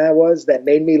how green I was, that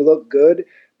made me look good,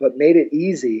 but made it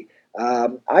easy.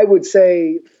 I would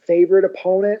say favorite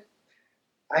opponent,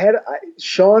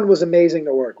 Shawn was amazing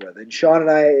to work with, and Shawn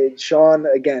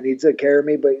again, he took care of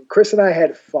me, but Chris and I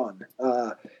had fun.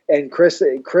 And Chris,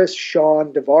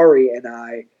 Shawn, Daivari, and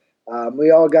I,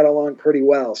 we all got along pretty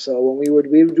well. So when we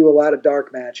would do a lot of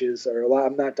dark matches,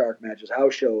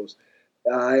 house shows,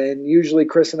 and usually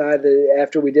Chris and I,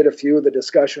 after we did a few, the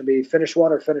discussion would be finish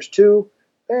one or finish two.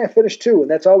 Finish two,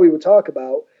 and that's all we would talk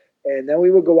about. And then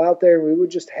we would go out there and we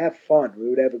would just have fun. We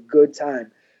would have a good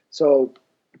time. So.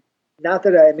 Not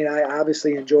that I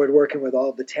obviously enjoyed working with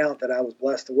all of the talent that I was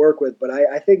blessed to work with, but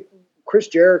I think Chris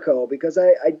Jericho, because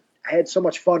I had so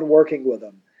much fun working with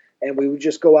him, and we would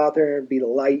just go out there and be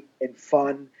light and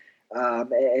fun,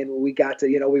 and we got to,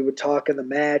 we would talk in the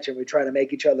match and we'd try to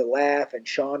make each other laugh, and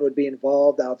Shawn would be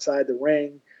involved outside the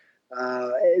ring.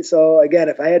 So again,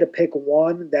 if I had to pick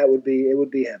one, it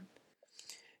would be him.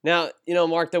 Now,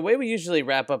 Mark, the way we usually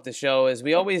wrap up the show is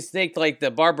we always take like the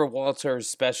Barbara Walters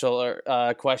special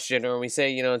question, or we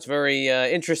say, it's very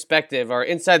introspective or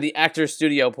inside the actor's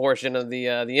studio portion of the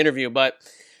interview. But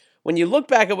when you look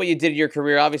back at what you did in your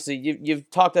career, obviously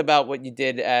you've talked about what you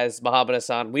did as Muhammad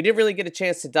Hassan. We didn't really get a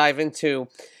chance to dive into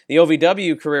the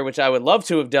OVW career, which I would love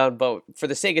to have done, but for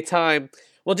the sake of time,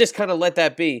 we'll just kind of let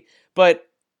that be. But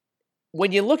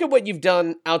when you look at what you've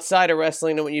done outside of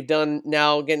wrestling and what you've done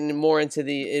now, getting more into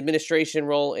the administration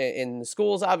role in the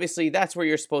schools, obviously that's where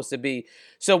you're supposed to be.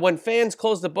 So when fans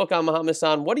close the book on Muhammad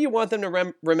Hassan, what do you want them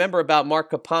to remember about Mark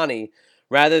Kapanen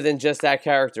rather than just that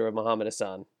character of Muhammad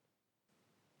Hassan?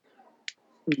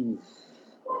 You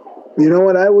know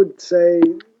what I would say?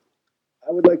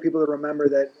 I would like people to remember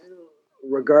that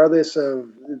regardless of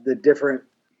the different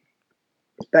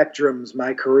spectrums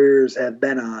my careers have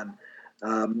been on,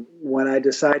 when I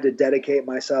decide to dedicate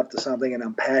myself to something and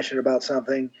I'm passionate about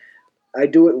something, I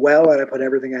do it well, and I put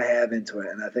everything I have into it.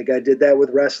 And I think I did that with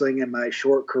wrestling in my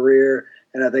short career,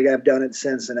 and I think I've done it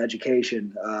since in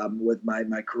education with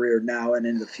my career now and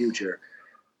in the future.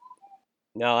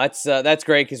 No, that's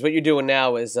great, because what you're doing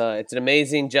now is it's an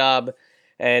amazing job.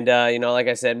 And, like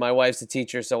I said, my wife's a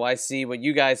teacher, so I see what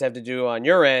you guys have to do on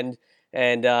your end.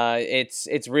 And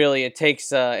it's really, it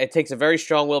takes a very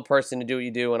strong-willed person to do what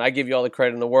you do, and I give you all the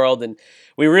credit in the world. And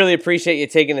we really appreciate you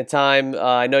taking the time.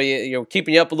 I know you're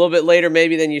keeping you up a little bit later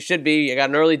maybe than you should be. You got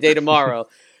an early day tomorrow.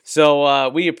 So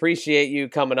we appreciate you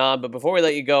coming on. But before we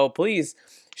let you go, please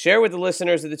share with the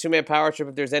listeners of the Two-Man Power Trip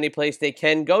if there's any place they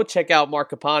can go check out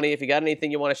Mark Capani. If you got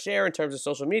anything you want to share in terms of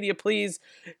social media, please.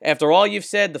 After all you've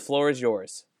said, the floor is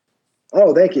yours.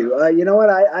 Oh, thank you. You know what?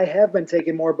 I have been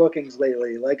taking more bookings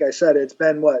lately. Like I said, it's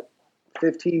been,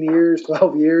 15 years,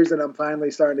 12 years, and I'm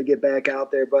finally starting to get back out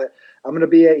there. But I'm going to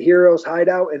be at Heroes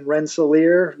Hideout in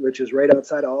Rensselaer, which is right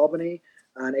outside of Albany,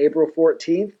 on April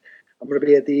 14th. I'm going to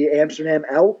be at the Amsterdam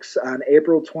Elks on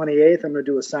April 28th. I'm going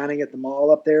to do a signing at the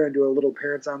mall up there and do a little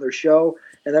appearance on their show.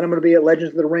 And then I'm going to be at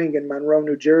Legends of the Ring in Monroe,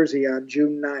 New Jersey on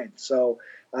June 9th. So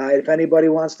if anybody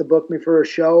wants to book me for a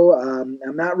show,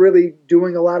 I'm not really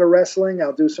doing a lot of wrestling.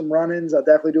 I'll do some run-ins. I'll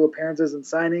definitely do appearances and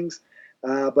signings.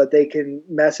 But they can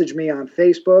message me on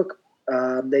Facebook.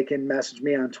 They can message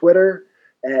me on Twitter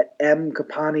at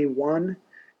mcapani1.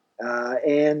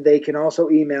 And they can also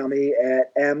email me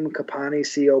at mcapani,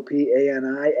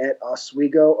 C-O-P-A-N-I, at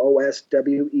Oswego, OSWEGO.edu.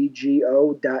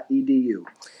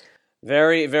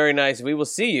 Very, very nice. We will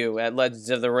see you at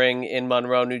Legends of the Ring in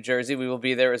Monroe, New Jersey. We will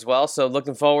be there as well. So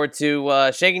looking forward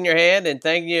to shaking your hand and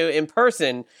thanking you in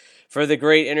person for the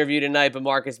great interview tonight. But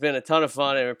Mark, it's been a ton of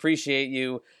fun, and I appreciate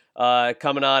you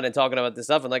coming on and talking about this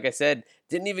stuff. And like I said,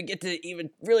 didn't even get to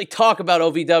even really talk about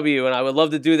OVW, and I would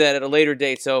love to do that at a later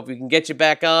date. So if we can get you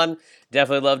back on,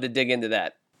 definitely love to dig into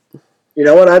that. You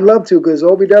know what? I'd love to, because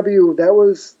OVW, that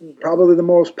was probably the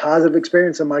most positive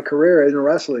experience in my career in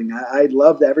wrestling. I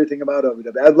loved everything about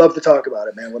OVW. I'd love to talk about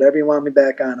it, man. Whatever you want me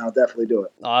back on, I'll definitely do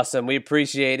it. Awesome. We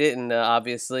appreciate it, and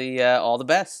obviously all the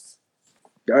best.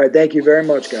 All right. Thank you very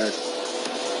much, guys.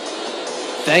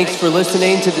 Thanks for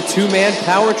listening to the Two-Man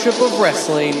Power Trip of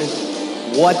Wrestling.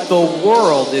 What the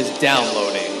world is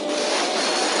downloading.